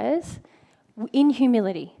desires in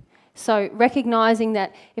humility. So recognising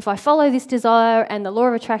that if I follow this desire and the law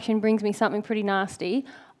of attraction brings me something pretty nasty,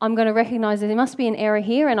 I'm going to recognise that there must be an error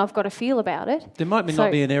here and I've got to feel about it. There might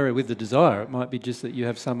not be an error with the desire. It might be just that you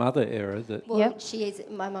have some other error that... Well,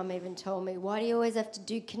 my mum even told me, why do you always have to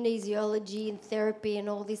do kinesiology and therapy and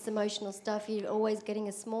all this emotional stuff? You're always getting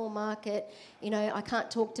a small market. You know, I can't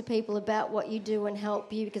talk to people about what you do and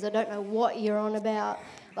help you because I don't know what you're on about.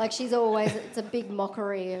 Like, she's always... It's a big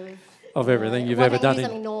mockery of everything you've ever done.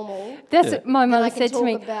 Something normal. That's what my mother said to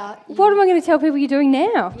me. What am I going to tell people you're doing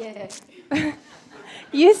now? Yeah.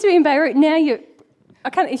 You used to be in Beirut, now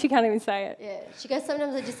she can't even say it. Yeah. She goes,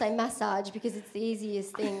 sometimes I just say massage because it's the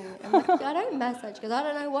easiest thing. I'm like, I don't massage because I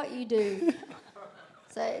don't know what you do.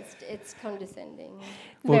 So it's condescending.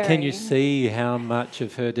 Well, can you see how much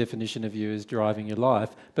of her definition of you is driving your life,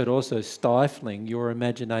 but also stifling your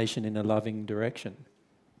imagination in a loving direction?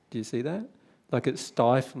 Do you see that? Like it's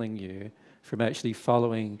stifling you from actually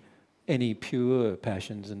following any pure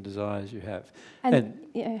passions and desires you have.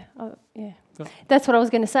 That's what I was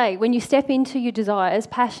going to say. When you step into your desires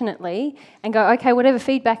passionately and go, okay, whatever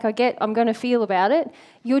feedback I get, I'm going to feel about it,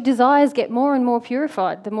 your desires get more and more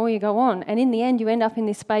purified the more you go on. And in the end, you end up in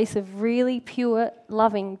this space of really pure,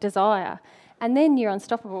 loving desire. And then you're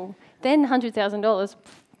unstoppable. Then $100,000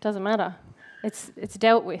 doesn't matter. It's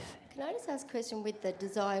dealt with. Can I just ask a question with the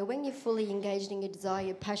desire? When you're fully engaged in your desire,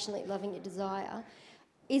 you're passionately loving your desire,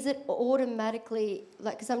 is it automatically,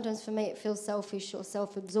 like, 'cause sometimes for me it feels selfish or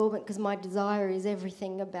self-absorbent because my desire is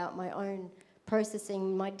everything about my own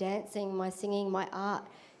processing, my dancing, my singing, my art.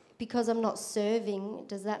 Because I'm not serving,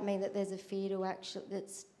 does that mean that there's a fear to actually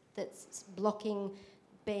that's blocking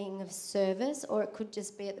being of service, or it could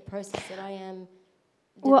just be at the process that I am?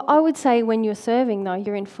 Well, I would say when you're serving, though,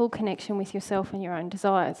 you're in full connection with yourself and your own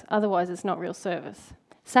desires. Otherwise, it's not real service.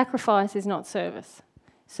 Sacrifice is not service.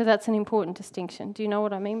 So that's an important distinction. Do you know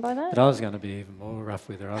what I mean by that? But I was going to be even more rough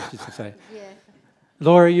with her. I was just going to say,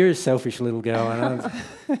 Laura, you're a selfish little girl,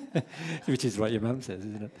 which is what your mum says,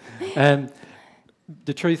 isn't it?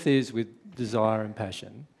 The truth is, with desire and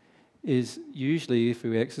passion, is usually if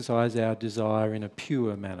we exercise our desire in a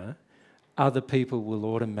pure manner, other people will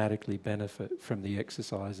automatically benefit from the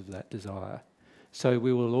exercise of that desire. So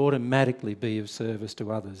we will automatically be of service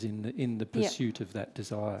to others in the pursuit of that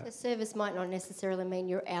desire. So service might not necessarily mean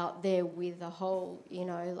you're out there with a whole,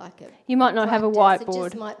 like a... You might not have a whiteboard. It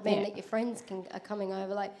just might mean that your friends are coming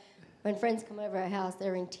over. Like, when friends come over our house,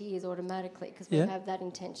 they're in tears automatically because we have that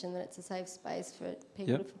intention that it's a safe space for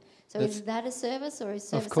people to... So is that a service, or is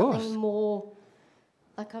service something more...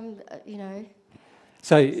 Like,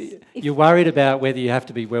 So you're worried about whether you have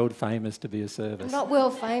to be world famous to be a service? I'm not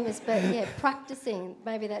world famous, but practicing.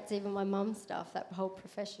 Maybe that's even my mum's stuff, that whole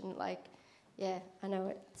profession. Like, I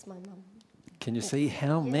know it's my mum. Can you see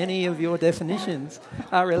how many of your definitions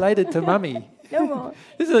are related to mummy? No more.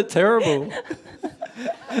 Isn't it terrible?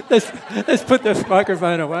 let's put the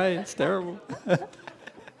microphone away. It's terrible.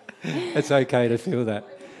 It's okay to feel that.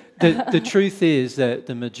 The truth is that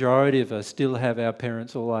the majority of us still have our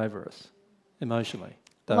parents all over us. Emotionally,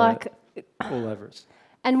 all over us.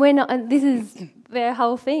 And this is their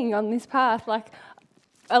whole thing on this path. Like,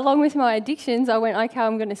 along with my addictions, I went, okay,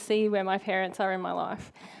 I'm going to see where my parents are in my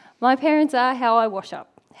life. My parents are how I wash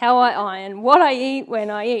up, how I iron, what I eat,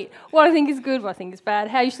 when I eat, what I think is good, what I think is bad,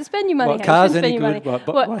 how you should spend your money, what how car's you should spend any your good,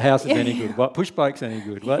 money. what house is any good, what push bike's any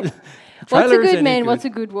good, what... What's a good man, what's a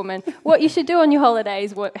good woman, what you should do on your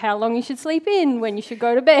holidays, how long you should sleep in, when you should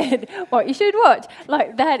go to bed, what you should watch.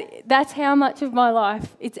 Like that's how much of my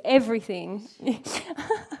life, it's everything.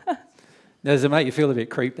 Does it make you feel a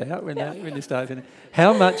bit creeped out when you start thinking,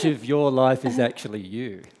 how much of your life is actually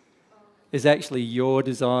you? Is actually your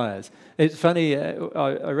desires? It's funny,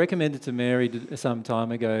 I recommended to Mary some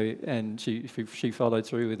time ago, and she followed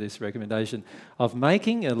through with this recommendation of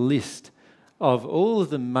making a list of all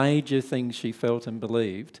of the major things she felt and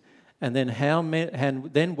believed, and then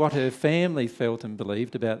then what her family felt and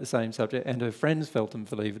believed about the same subject, and her friends felt and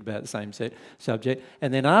believed about the same subject,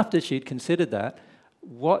 and then after she'd considered that,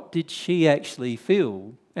 what did she actually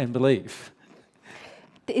feel and believe?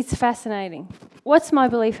 It's fascinating. What's my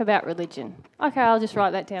belief about religion? Okay, I'll just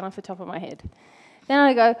write that down off the top of my head. Then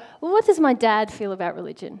I go, well, what does my dad feel about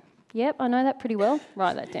religion? Yep, I know that pretty well.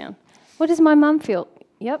 Write that down. What does my mum feel?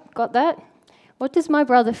 Yep, got that. What does my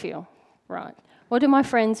brother feel? Right. What do my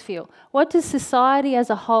friends feel? What does society as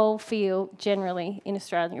a whole feel generally in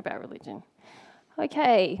Australia about religion?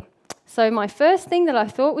 Okay, so my first thing that I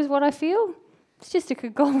thought was what I feel, it's just a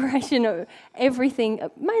conglomeration of everything,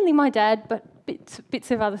 mainly my dad, but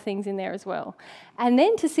bits of other things in there as well. And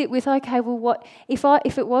then to sit with, okay, well, what if I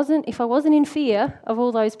wasn't in fear of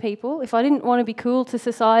all those people, if I didn't want to be cool to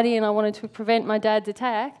society and I wanted to prevent my dad's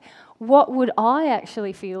attack, what would I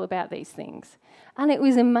actually feel about these things? And it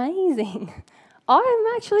was amazing. I'm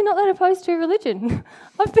actually not that opposed to religion.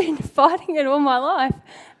 I've been fighting it all my life.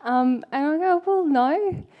 And I go, well,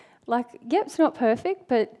 no. Like, yep, it's not perfect,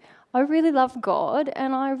 but I really love God,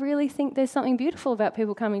 and I really think there's something beautiful about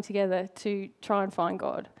people coming together to try and find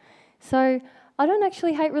God. So I don't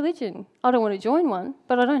actually hate religion. I don't want to join one,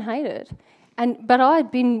 but I don't hate it. But I'd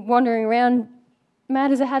been wandering around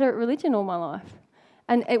mad as a hatter at religion all my life.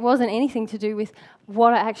 And it wasn't anything to do with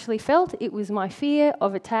what I actually felt. It was my fear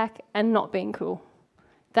of attack and not being cool.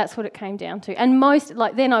 That's what it came down to. And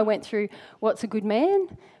then I went through what's a good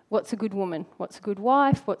man, what's a good woman, what's a good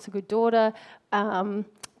wife, what's a good daughter,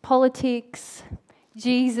 politics,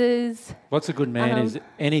 Jesus. What's a good man is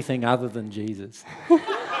anything other than Jesus.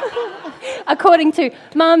 According to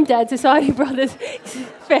mum, dad, society, brothers,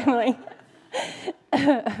 family.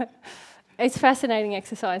 It's fascinating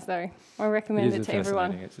exercise, though. I recommend it to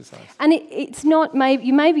everyone. Exercise. And it's not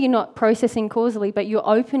maybe you're not processing causally, but you're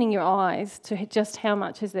opening your eyes to just how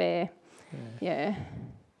much is there. Yeah.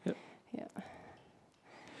 Yep. Yeah.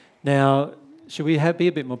 Now, should we be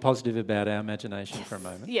a bit more positive about our imagination for a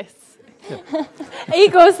moment? Yes.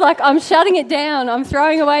 Igor's like, I'm shutting it down. I'm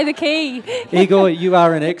throwing away the key. Igor, you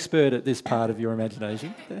are an expert at this part of your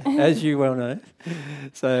imagination, as you well know.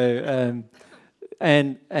 So,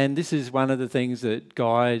 and this is one of the things that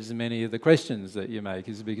guides many of the questions that you make,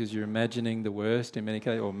 is because you're imagining the worst in many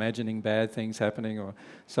cases, or imagining bad things happening, or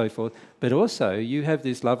so forth. But also, you have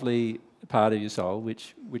this lovely part of your soul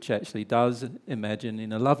which actually does imagine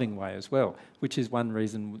in a loving way as well, which is one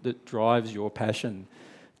reason that drives your passion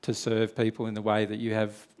to serve people in the way that you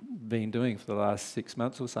have been doing for the last 6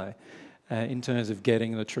 months or so, in terms of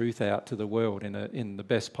getting the truth out to the world in the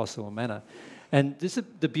best possible manner. And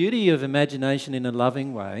the beauty of imagination in a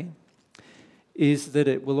loving way is that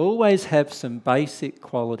it will always have some basic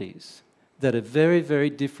qualities that are very, very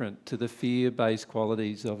different to the fear-based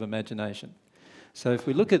qualities of imagination. So if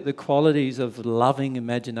we look at the qualities of loving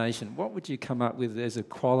imagination, what would you come up with as a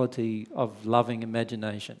quality of loving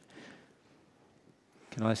imagination?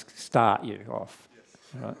 Can I start you off? Yes.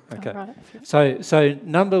 Right, okay. Right. So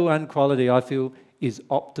number one quality I feel is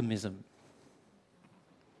optimism.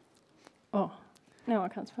 Oh, no, I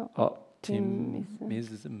can't spell.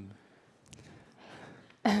 Optimism.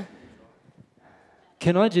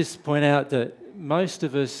 Can I just point out that most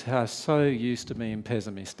of us are so used to being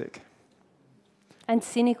pessimistic. And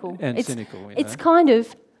cynical. Cynical. It's kind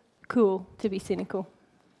of cool to be cynical.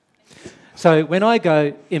 So when I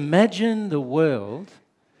go, imagine the world,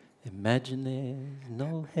 imagine there's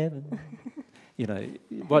no heaven. You know,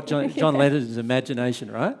 what John Lennon's imagination,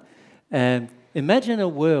 right? And imagine a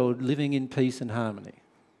world living in peace and harmony.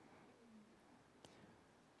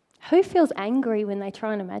 Who feels angry when they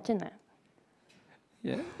try and imagine that?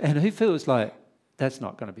 Yeah, and who feels like that's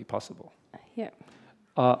not going to be possible? Yeah.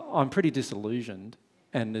 I'm pretty disillusioned,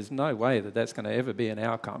 and there's no way that that's going to ever be an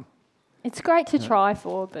outcome. It's great to try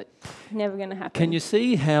for, but never going to happen. Can you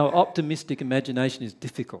see how optimistic imagination is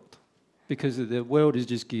difficult? Because the world is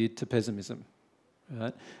just geared to pessimism,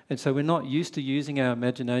 right? And so we're not used to using our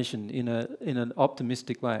imagination in an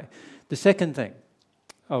optimistic way. The second thing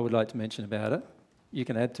I would like to mention about it, you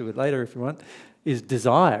can add to it later if you want, is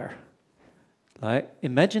desire. Like,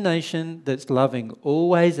 imagination that's loving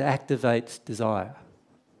always activates desire.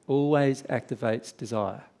 Always activates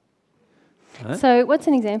desire. Right? So what's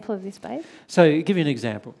an example of this, babe? So I'll give you an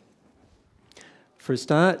example. For a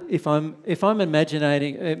start, if I'm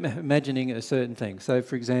imagining a certain thing. So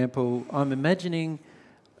for example, I'm imagining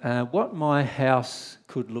what my house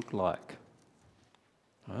could look like.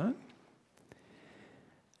 Right?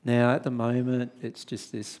 Now at the moment it's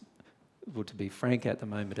just this. Well, to be frank, at the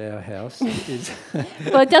moment our house is...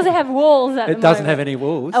 Well, it doesn't have walls at the moment. It doesn't have any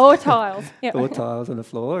walls. Or tiles. Yep. Or tiles on the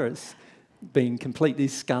floor. It's been completely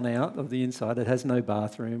scun out of the inside. It has no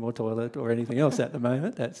bathroom or toilet or anything else at the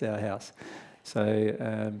moment. That's our house.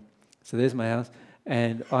 So there's my house.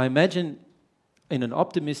 And I imagine in an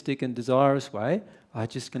optimistic and desirous way, I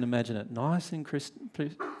just can imagine it nice and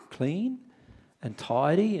clean and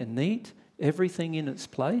tidy and neat, everything in its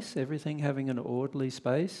place, everything having an orderly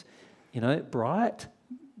space, bright.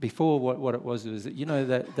 Before, what it was,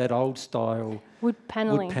 that old style wood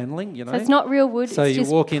paneling. So it's not real wood, so it's you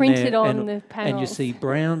just walk in printed there on the panels. and you see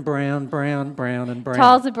brown, and brown.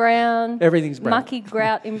 Tiles are brown. Everything's brown. Mucky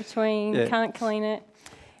grout in between, Yeah. can't clean it.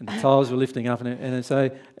 And the tiles were lifting up, and so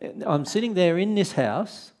I'm sitting there in this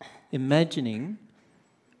house, imagining,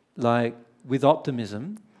 like with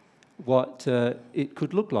optimism, what it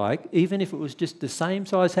could look like, even if it was just the same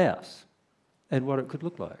size house, and what it could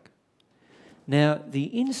look like. Now, the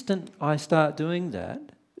instant I start doing that,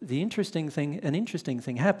 an interesting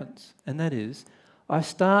thing happens, and that is, I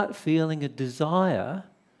start feeling a desire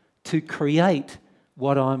to create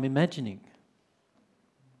what I'm imagining.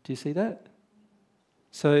 Do you see that?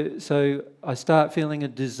 So I start feeling a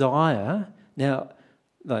desire. Now,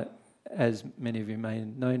 like, as many of you may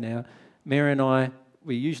know now, Mary and I,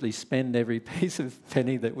 we usually spend every piece of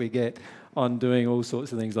penny that we get on doing all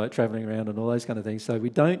sorts of things like travelling around and all those kind of things. So we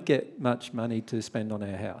don't get much money to spend on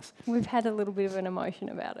our house. We've had a little bit of an emotion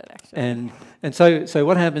about it, actually. And so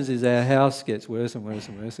what happens is our house gets worse and worse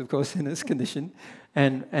and worse, of course, in its condition.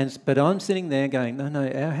 But I'm sitting there going, no,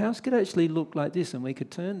 our house could actually look like this, and we could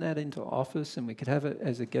turn that into an office, and we could have it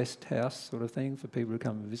as a guest house sort of thing for people to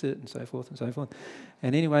come and visit, and so forth and so forth.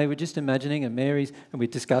 And anyway, we're just imagining, and we're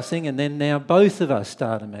discussing, and then now both of us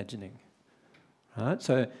start imagining. Right?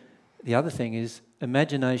 So the other thing is,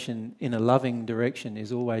 imagination in a loving direction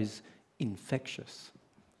is always infectious.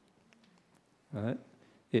 Right?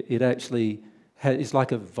 It actually is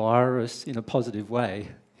like a virus in a positive way,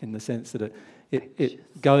 in the sense that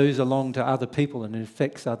it goes along to other people and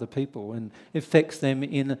infects other people and affects them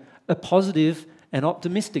in a positive and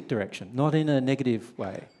optimistic direction, not in a negative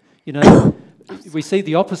way. We see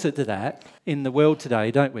the opposite to that in the world today,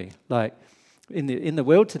 don't we? Like, in the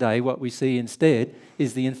world today, what we see instead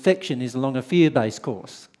is the infection is along a fear-based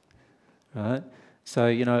course, right?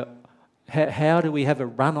 So, how do we have a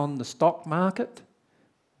run on the stock market?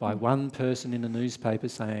 By one person in a newspaper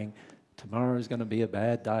saying, tomorrow is going to be a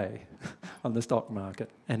bad day on the stock market.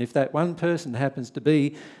 And if that one person happens to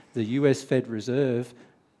be the US Fed Reserve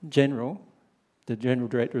General, the General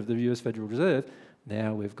Director of the US Federal Reserve,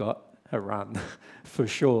 now we've got a run for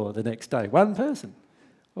sure the next day. One person.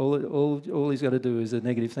 All he's got to do is a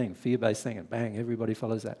negative thing, fear-based thing, and bang, everybody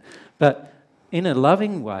follows that. But in a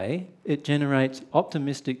loving way, it generates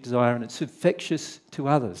optimistic desire, and it's infectious to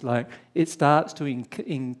others. Like, it starts to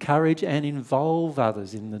encourage and involve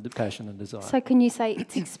others in the passion and desire. So can you say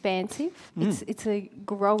it's expansive? It's a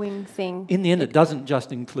growing thing. In the end, it doesn't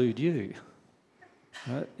just include you.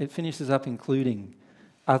 Right? It finishes up including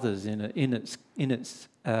others in its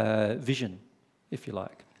vision, if you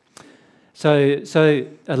like. So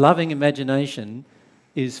a loving imagination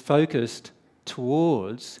is focused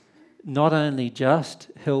towards not only just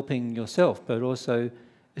helping yourself, but also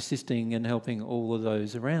assisting and helping all of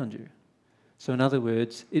those around you. So in other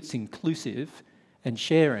words, it's inclusive and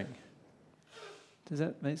sharing. Does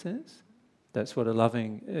that make sense? That's what a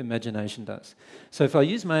loving imagination does. So if I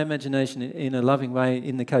use my imagination in a loving way,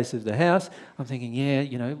 in the case of the house, I'm thinking,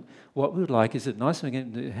 what we would like is it nice,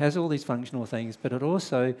 it has all these functional things, but it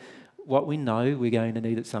also, what we know we're going to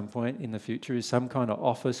need at some point in the future is some kind of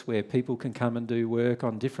office where people can come and do work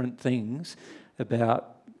on different things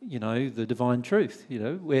about, the divine truth,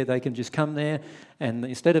 where they can just come there, and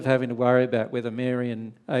instead of having to worry about whether Mary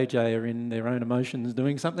and AJ are in their own emotions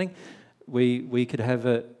doing something, we could have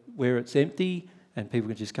it where it's empty and people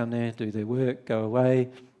can just come there, do their work, go away.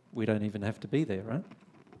 We don't even have to be there, right?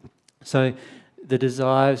 So the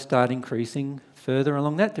desires start increasing further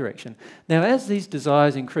along that direction. Now, as these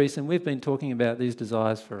desires increase, and we've been talking about these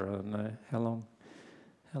desires for, I don't know, how long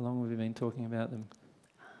have we been talking about them?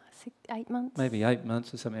 8 months. Maybe 8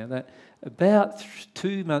 months or something like that. About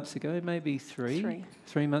 2 months ago, maybe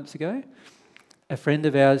three months ago, a friend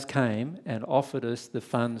of ours came and offered us the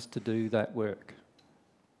funds to do that work.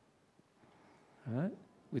 Right?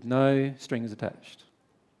 With no strings attached.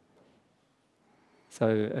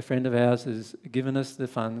 So a friend of ours has given us the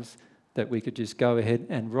funds that we could just go ahead,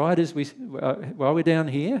 and right as while we're down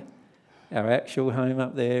here, our actual home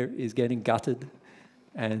up there is getting gutted,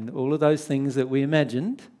 and all of those things that we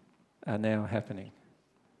imagined are now happening.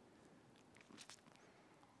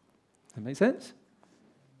 That make sense?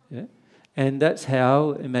 Yeah. And that's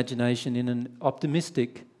how imagination in an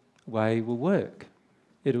optimistic way will work.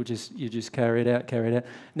 You just carry it out.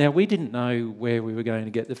 Now, we didn't know where we were going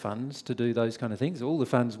to get the funds to do those kind of things. All the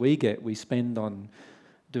funds we get, we spend on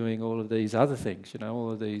doing all of these other things,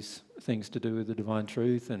 all of these things to do with the divine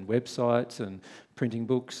truth and websites and printing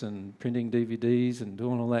books and printing DVDs and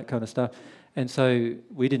doing all that kind of stuff. And so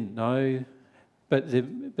we didn't know, but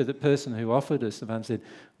the person who offered us the funds said,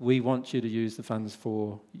 we want you to use the funds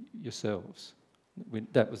for yourselves.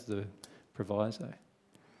 That was the proviso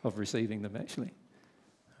of receiving them, actually.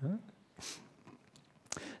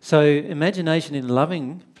 So imagination in a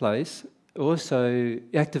loving place also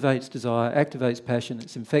activates desire, activates passion.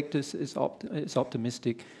 It's infectious, it's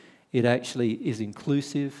optimistic. It actually is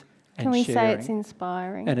inclusive and Can we sharing. say it's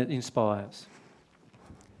inspiring? And it inspires.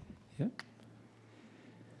 Yeah.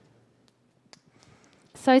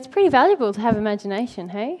 So it's pretty valuable to have imagination,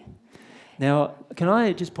 hey? Now, can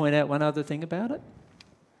I just point out one other thing about it?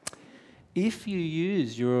 If you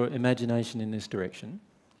use your imagination in this direction,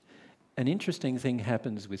 an interesting thing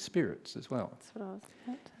happens with spirits as well. That's what I was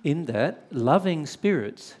about. In that, loving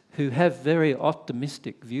spirits who have very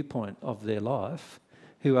optimistic viewpoint of their life,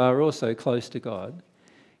 who are also close to God,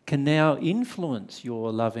 can now influence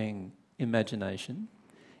your loving imagination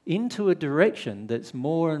into a direction that's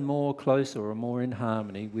more and more closer or more in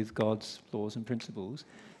harmony with God's laws and principles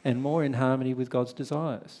and more in harmony with God's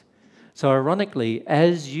desires. So ironically,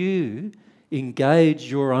 as you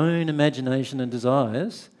engage your own imagination and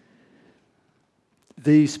desires,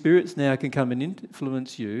 these spirits now can come and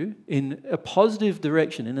influence you in a positive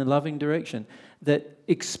direction, in a loving direction, that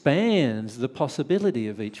expands the possibility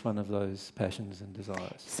of each one of those passions and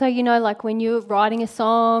desires. So, like when you're writing a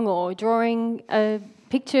song or drawing a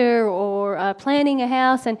picture or planning a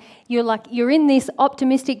house and you're in this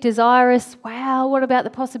optimistic, desirous, wow, what about the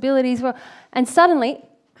possibilities? Well, and suddenly,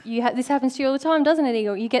 this happens to you all the time, doesn't it,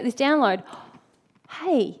 Eagle? You get this download,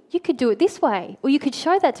 hey, you could do it this way, or you could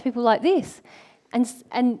show that to people like this.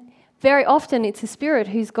 And very often it's a spirit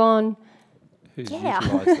who's gone,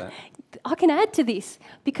 utilised that. I can add to this,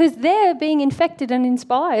 because they're being infected and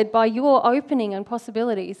inspired by your opening and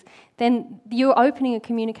possibilities. Then you're opening a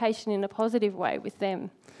communication in a positive way with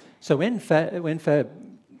them. So when Fab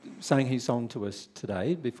sang his song to us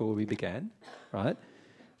today, before we began, right,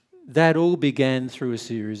 that all began through a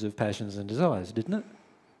series of passions and desires, didn't it?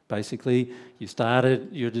 Basically, you started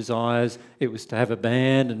your desires, it was to have a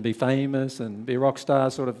band and be famous and be a rock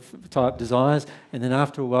star sort of type desires, and then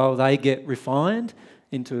after a while they get refined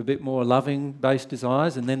into a bit more loving-based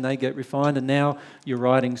desires, and then they get refined, and now you're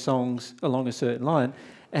writing songs along a certain line.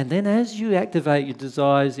 And then as you activate your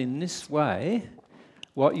desires in this way,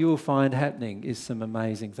 what you will find happening is some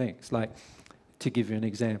amazing things. Like, to give you an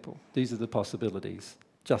example, these are the possibilities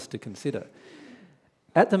just to consider.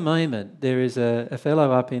 At the moment, there is a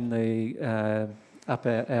fellow up in up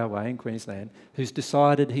our way in Queensland who's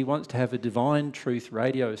decided he wants to have a divine truth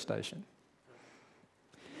radio station.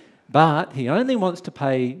 But he only wants to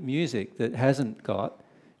play music that hasn't got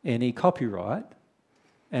any copyright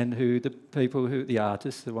and the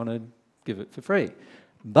artists that want to give it for free.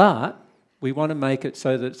 But we want to make it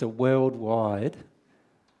so that it's a worldwide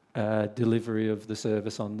delivery of the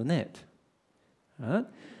service on the net. Right?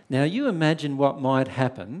 Now, you imagine what might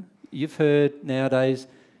happen. You've heard nowadays,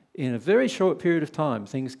 in a very short period of time,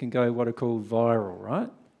 things can go what are called viral, right?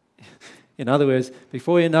 In other words,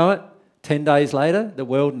 before you know it, 10 days later, the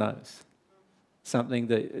world knows something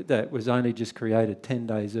that was only just created 10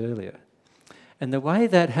 days earlier. And the way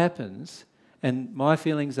that happens, and my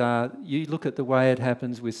feelings are, you look at the way it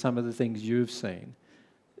happens with some of the things you've seen,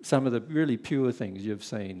 some of the really pure things you've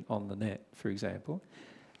seen on the net, for example.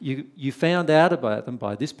 You found out about them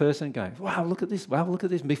by this person going, wow, look at this, wow, look at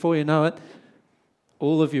this. And before you know it,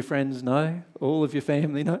 all of your friends know, all of your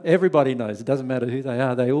family know, everybody knows. It doesn't matter who they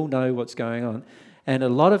are, they all know what's going on. And a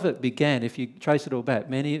lot of it began, if you trace it all back,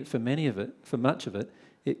 for much of it,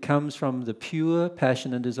 it comes from the pure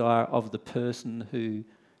passion and desire of the person who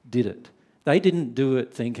did it. They didn't do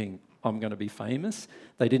it thinking, I'm going to be famous.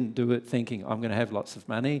 They didn't do it thinking, I'm going to have lots of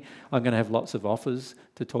money, I'm going to have lots of offers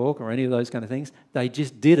to talk or any of those kind of things. They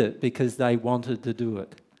just did it because they wanted to do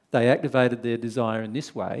it. They activated their desire in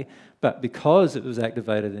this way, but because it was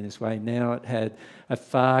activated in this way, now it had a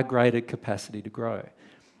far greater capacity to grow.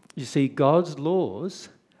 You see, God's laws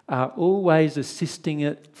are always assisting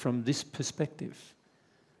it from this perspective.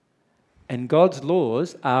 And God's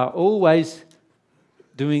laws are always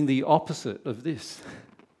doing the opposite of this.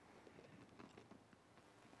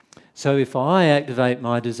 So if I activate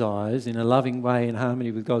my desires in a loving way in harmony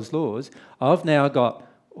with God's laws, I've now got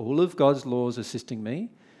all of God's laws assisting me.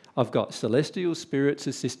 I've got celestial spirits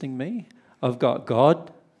assisting me. I've got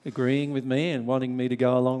God agreeing with me and wanting me to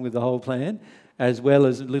go along with the whole plan, as well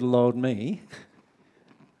as little old me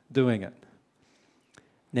doing it.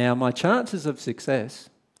 Now, my chances of success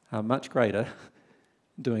are much greater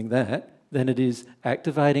doing that than it is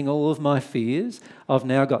activating all of my fears. I've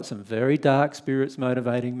now got some very dark spirits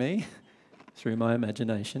motivating me through my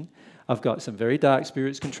imagination. I've got some very dark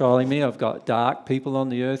spirits controlling me. I've got dark people on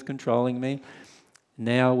the earth controlling me.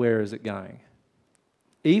 Now where is it going?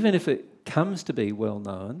 Even if it comes to be well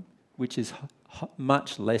known, which is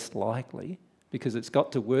much less likely, because it's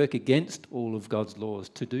got to work against all of God's laws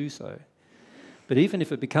to do so. But even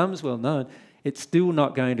if it becomes well known, it's still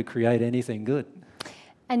not going to create anything good.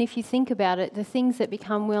 And if you think about it, the things that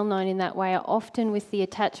become well known in that way are often with the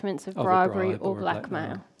attachments of bribery or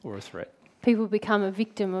blackmail. Or a threat. People become a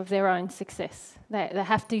victim of their own success. They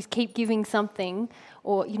have to keep giving something,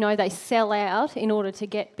 or, you know, they sell out in order to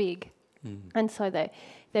get big. And so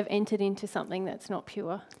they've entered into something that's not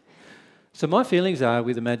pure. So my feelings are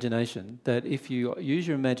with imagination that if you use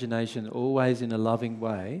your imagination always in a loving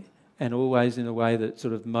way and always in a way that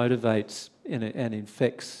sort of motivates and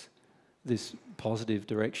infects this positive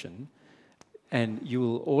direction, and you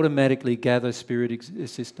will automatically gather spirit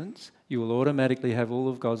assistance, you will automatically have all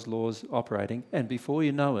of God's laws operating, and before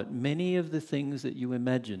you know it, many of the things that you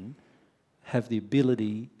imagine have the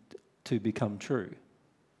ability to become true.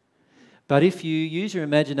 But if you use your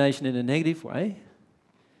imagination in a negative way,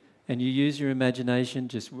 and you use your imagination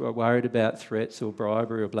just worried about threats or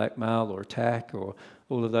bribery or blackmail or attack or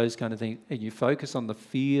all of those kind of things, and you focus on the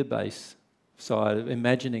fear-based side of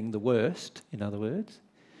imagining the worst, in other words.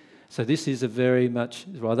 So this is a very much,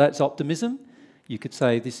 well, that's optimism. You could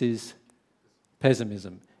say this is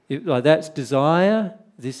pessimism. That's desire,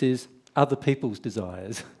 this is other people's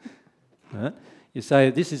desires. Right? You say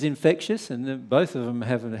this is infectious, and then both of them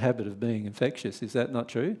have a habit of being infectious. Is that not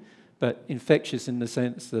true? But infectious in the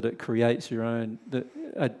sense that it creates your own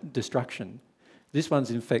destruction. This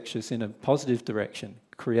one's infectious in a positive direction,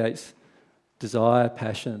 creates desire,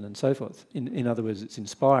 passion, and so forth. In other words, it's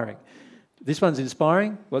inspiring. This one's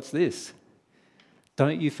inspiring. What's this?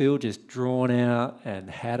 Don't you feel just drawn out and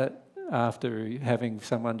had it after having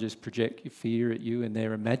someone just project your fear at you and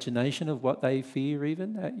their imagination of what they fear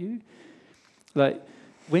even at you? Like,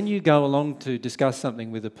 when you go along to discuss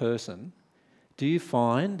something with a person, do you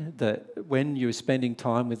find that when you're spending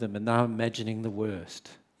time with them and they're imagining the worst,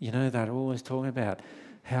 you know, they're always talking about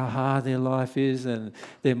how hard their life is and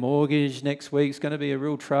their mortgage next week's going to be a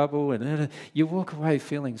real trouble, and you walk away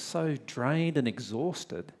feeling so drained and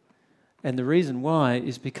exhausted. And the reason why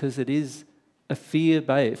is because it is a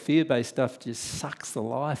fear-based stuff just sucks the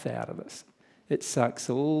life out of us. It sucks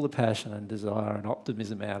all the passion and desire and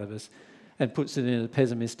optimism out of us and puts it in a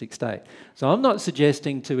pessimistic state. So I'm not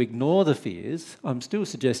suggesting to ignore the fears. I'm still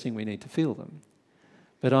suggesting we need to feel them.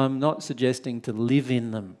 But I'm not suggesting to live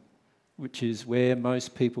in them, which is where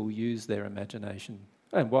most people use their imagination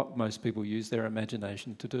and what most people use their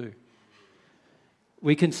imagination to do.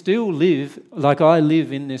 We can still live, like I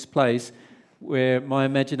live in this place where my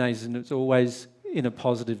imagination is always in a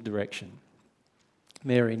positive direction.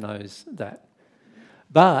 Mary knows that.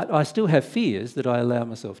 But I still have fears that I allow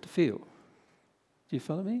myself to feel. Do you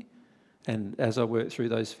follow me? And as I work through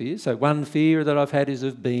those fears, so one fear that I've had is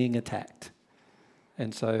of being attacked.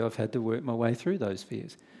 And so I've had to work my way through those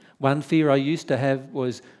fears. One fear I used to have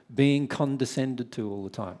was being condescended to all the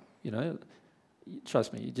time. You know,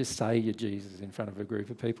 trust me, you just say you're Jesus in front of a group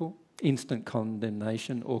of people, instant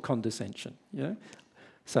condemnation or condescension, you know.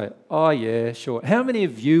 So, oh yeah, sure. How many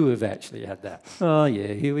of you have actually had that? Oh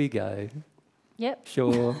yeah, here we go. Yep.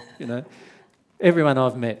 Sure, you know. Everyone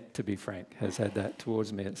I've met, to be frank, has had that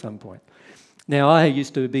towards me at some point. Now, I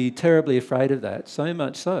used to be terribly afraid of that, so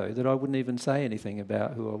much so that I wouldn't even say anything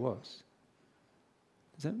about who I was.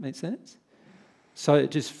 Does that make sense? So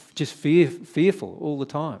just fearful all the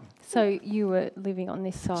time. So you were living on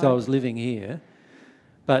this side. So I was living here.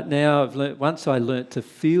 But now once I learnt to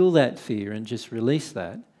feel that fear and just release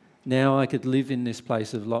that, now I could live in this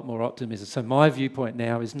place of a lot more optimism. So my viewpoint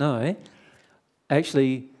now is no,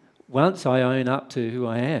 actually, once I own up to who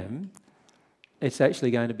I am, it's actually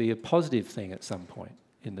going to be a positive thing at some point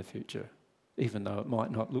in the future, even though it might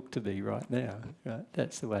not look to be right now. Right?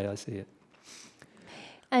 That's the way I see it.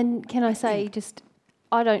 And can I say just,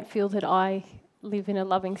 I don't feel that I live in a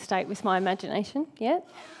loving state with my imagination yet.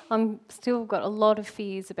 I'm still got a lot of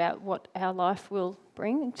fears about what our life will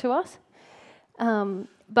bring to us.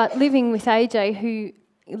 But living with AJ, who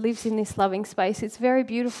lives in this loving space, it's very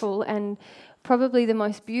beautiful, and probably the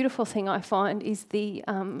most beautiful thing I find is the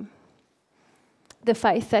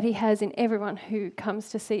faith that he has in everyone who comes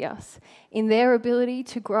to see us, in their ability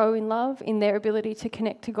to grow in love, in their ability to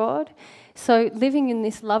connect to God. So living in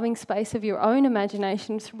this loving space of your own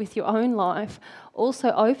imaginations with your own life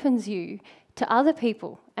also opens you to other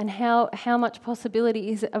people and how much possibility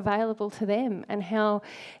is available to them, and how,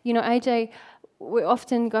 you know, AJ, we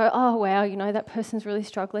often go, oh wow, you know, that person's really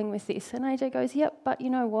struggling with this, and AJ goes, yep, but you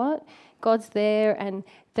know what, God's there and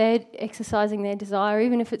they're exercising their desire,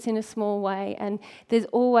 even if it's in a small way, and there's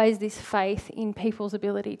always this faith in people's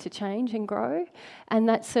ability to change and grow, and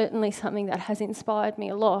that's certainly something that has inspired me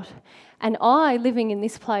a lot. And I, living in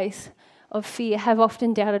this place of fear, have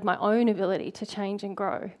often doubted my own ability to change and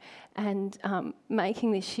grow, and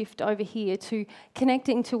making this shift over here to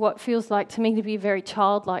connecting to what feels like to me to be a very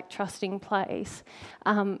childlike, trusting place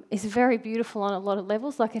is very beautiful on a lot of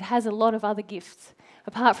levels. Like, it has a lot of other gifts.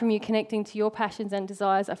 Apart from you connecting to your passions and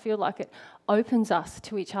desires, I feel like it opens us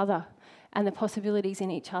to each other and the possibilities in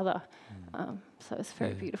each other. So it's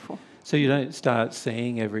very beautiful. So you don't start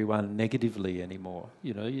seeing everyone negatively anymore.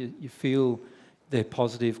 You know, you feel their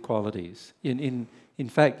positive qualities. In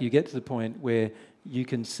fact, you get to the point where you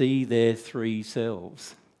can see their three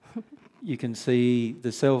selves. You can see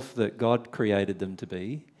the self that God created them to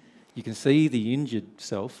be. You can see the injured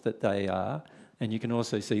self that they are, and you can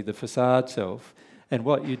also see the facade self. And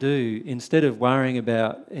what you do, instead of worrying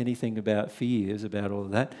about anything about fears, about all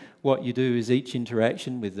of that, what you do is each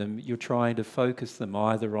interaction with them, you're trying to focus them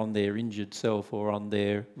either on their injured self or on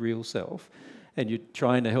their real self. And you're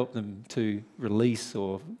trying to help them to release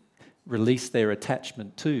their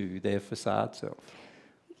attachment to their facade self.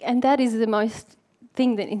 And that is the most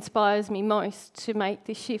thing that inspires me most to make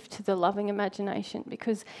this shift to the loving imagination,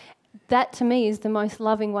 because that to me is the most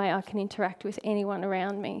loving way I can interact with anyone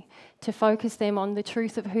around me, to focus them on the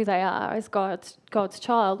truth of who they are as God's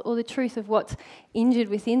child, or the truth of what's injured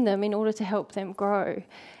within them in order to help them grow.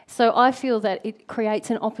 So I feel that it creates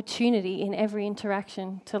an opportunity in every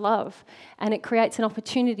interaction to love, and it creates an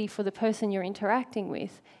opportunity for the person you're interacting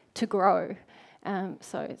with to grow.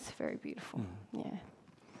 So it's very beautiful. Yeah.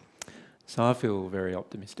 So I feel very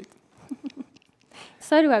optimistic.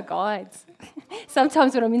 So do our guides.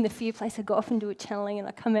 Sometimes when I'm in the fear place, I go off and do a channeling, and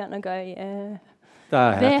I come out and I go, yeah,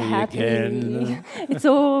 they're happy. Again. It's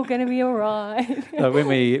all going to be all right. So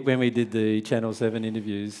when we did the Channel 7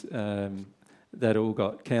 interviews, that all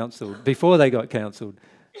got cancelled. Before they got cancelled,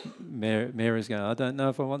 Mary's going, I don't know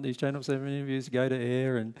if I want these Channel 7 interviews to go to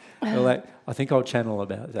air, and all that. I think I'll channel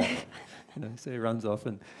about that. You know, so he runs off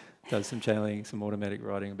and does some channeling, some automatic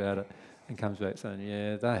writing about it, and comes back saying,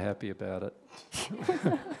 yeah, they're happy about it.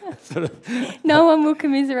 Sort of. No one will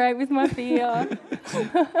commiserate with my fear.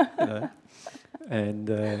 You know? And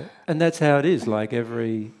that's how it is. Like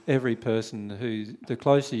every person the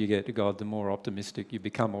closer you get to God, the more optimistic you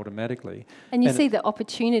become automatically. And you see the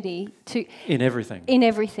opportunity to in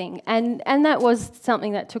everything. And that was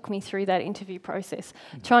something that took me through that interview process,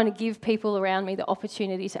 trying to give people around me the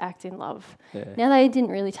opportunity to act in love. Yeah. Now, they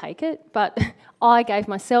didn't really take it, but I gave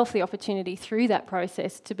myself the opportunity through that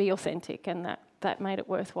process to be authentic, and that made it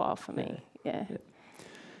worthwhile for me. Yeah. Do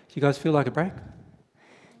you guys feel like a break?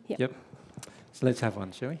 Yep. Yep. So let's have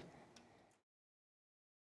one, shall we?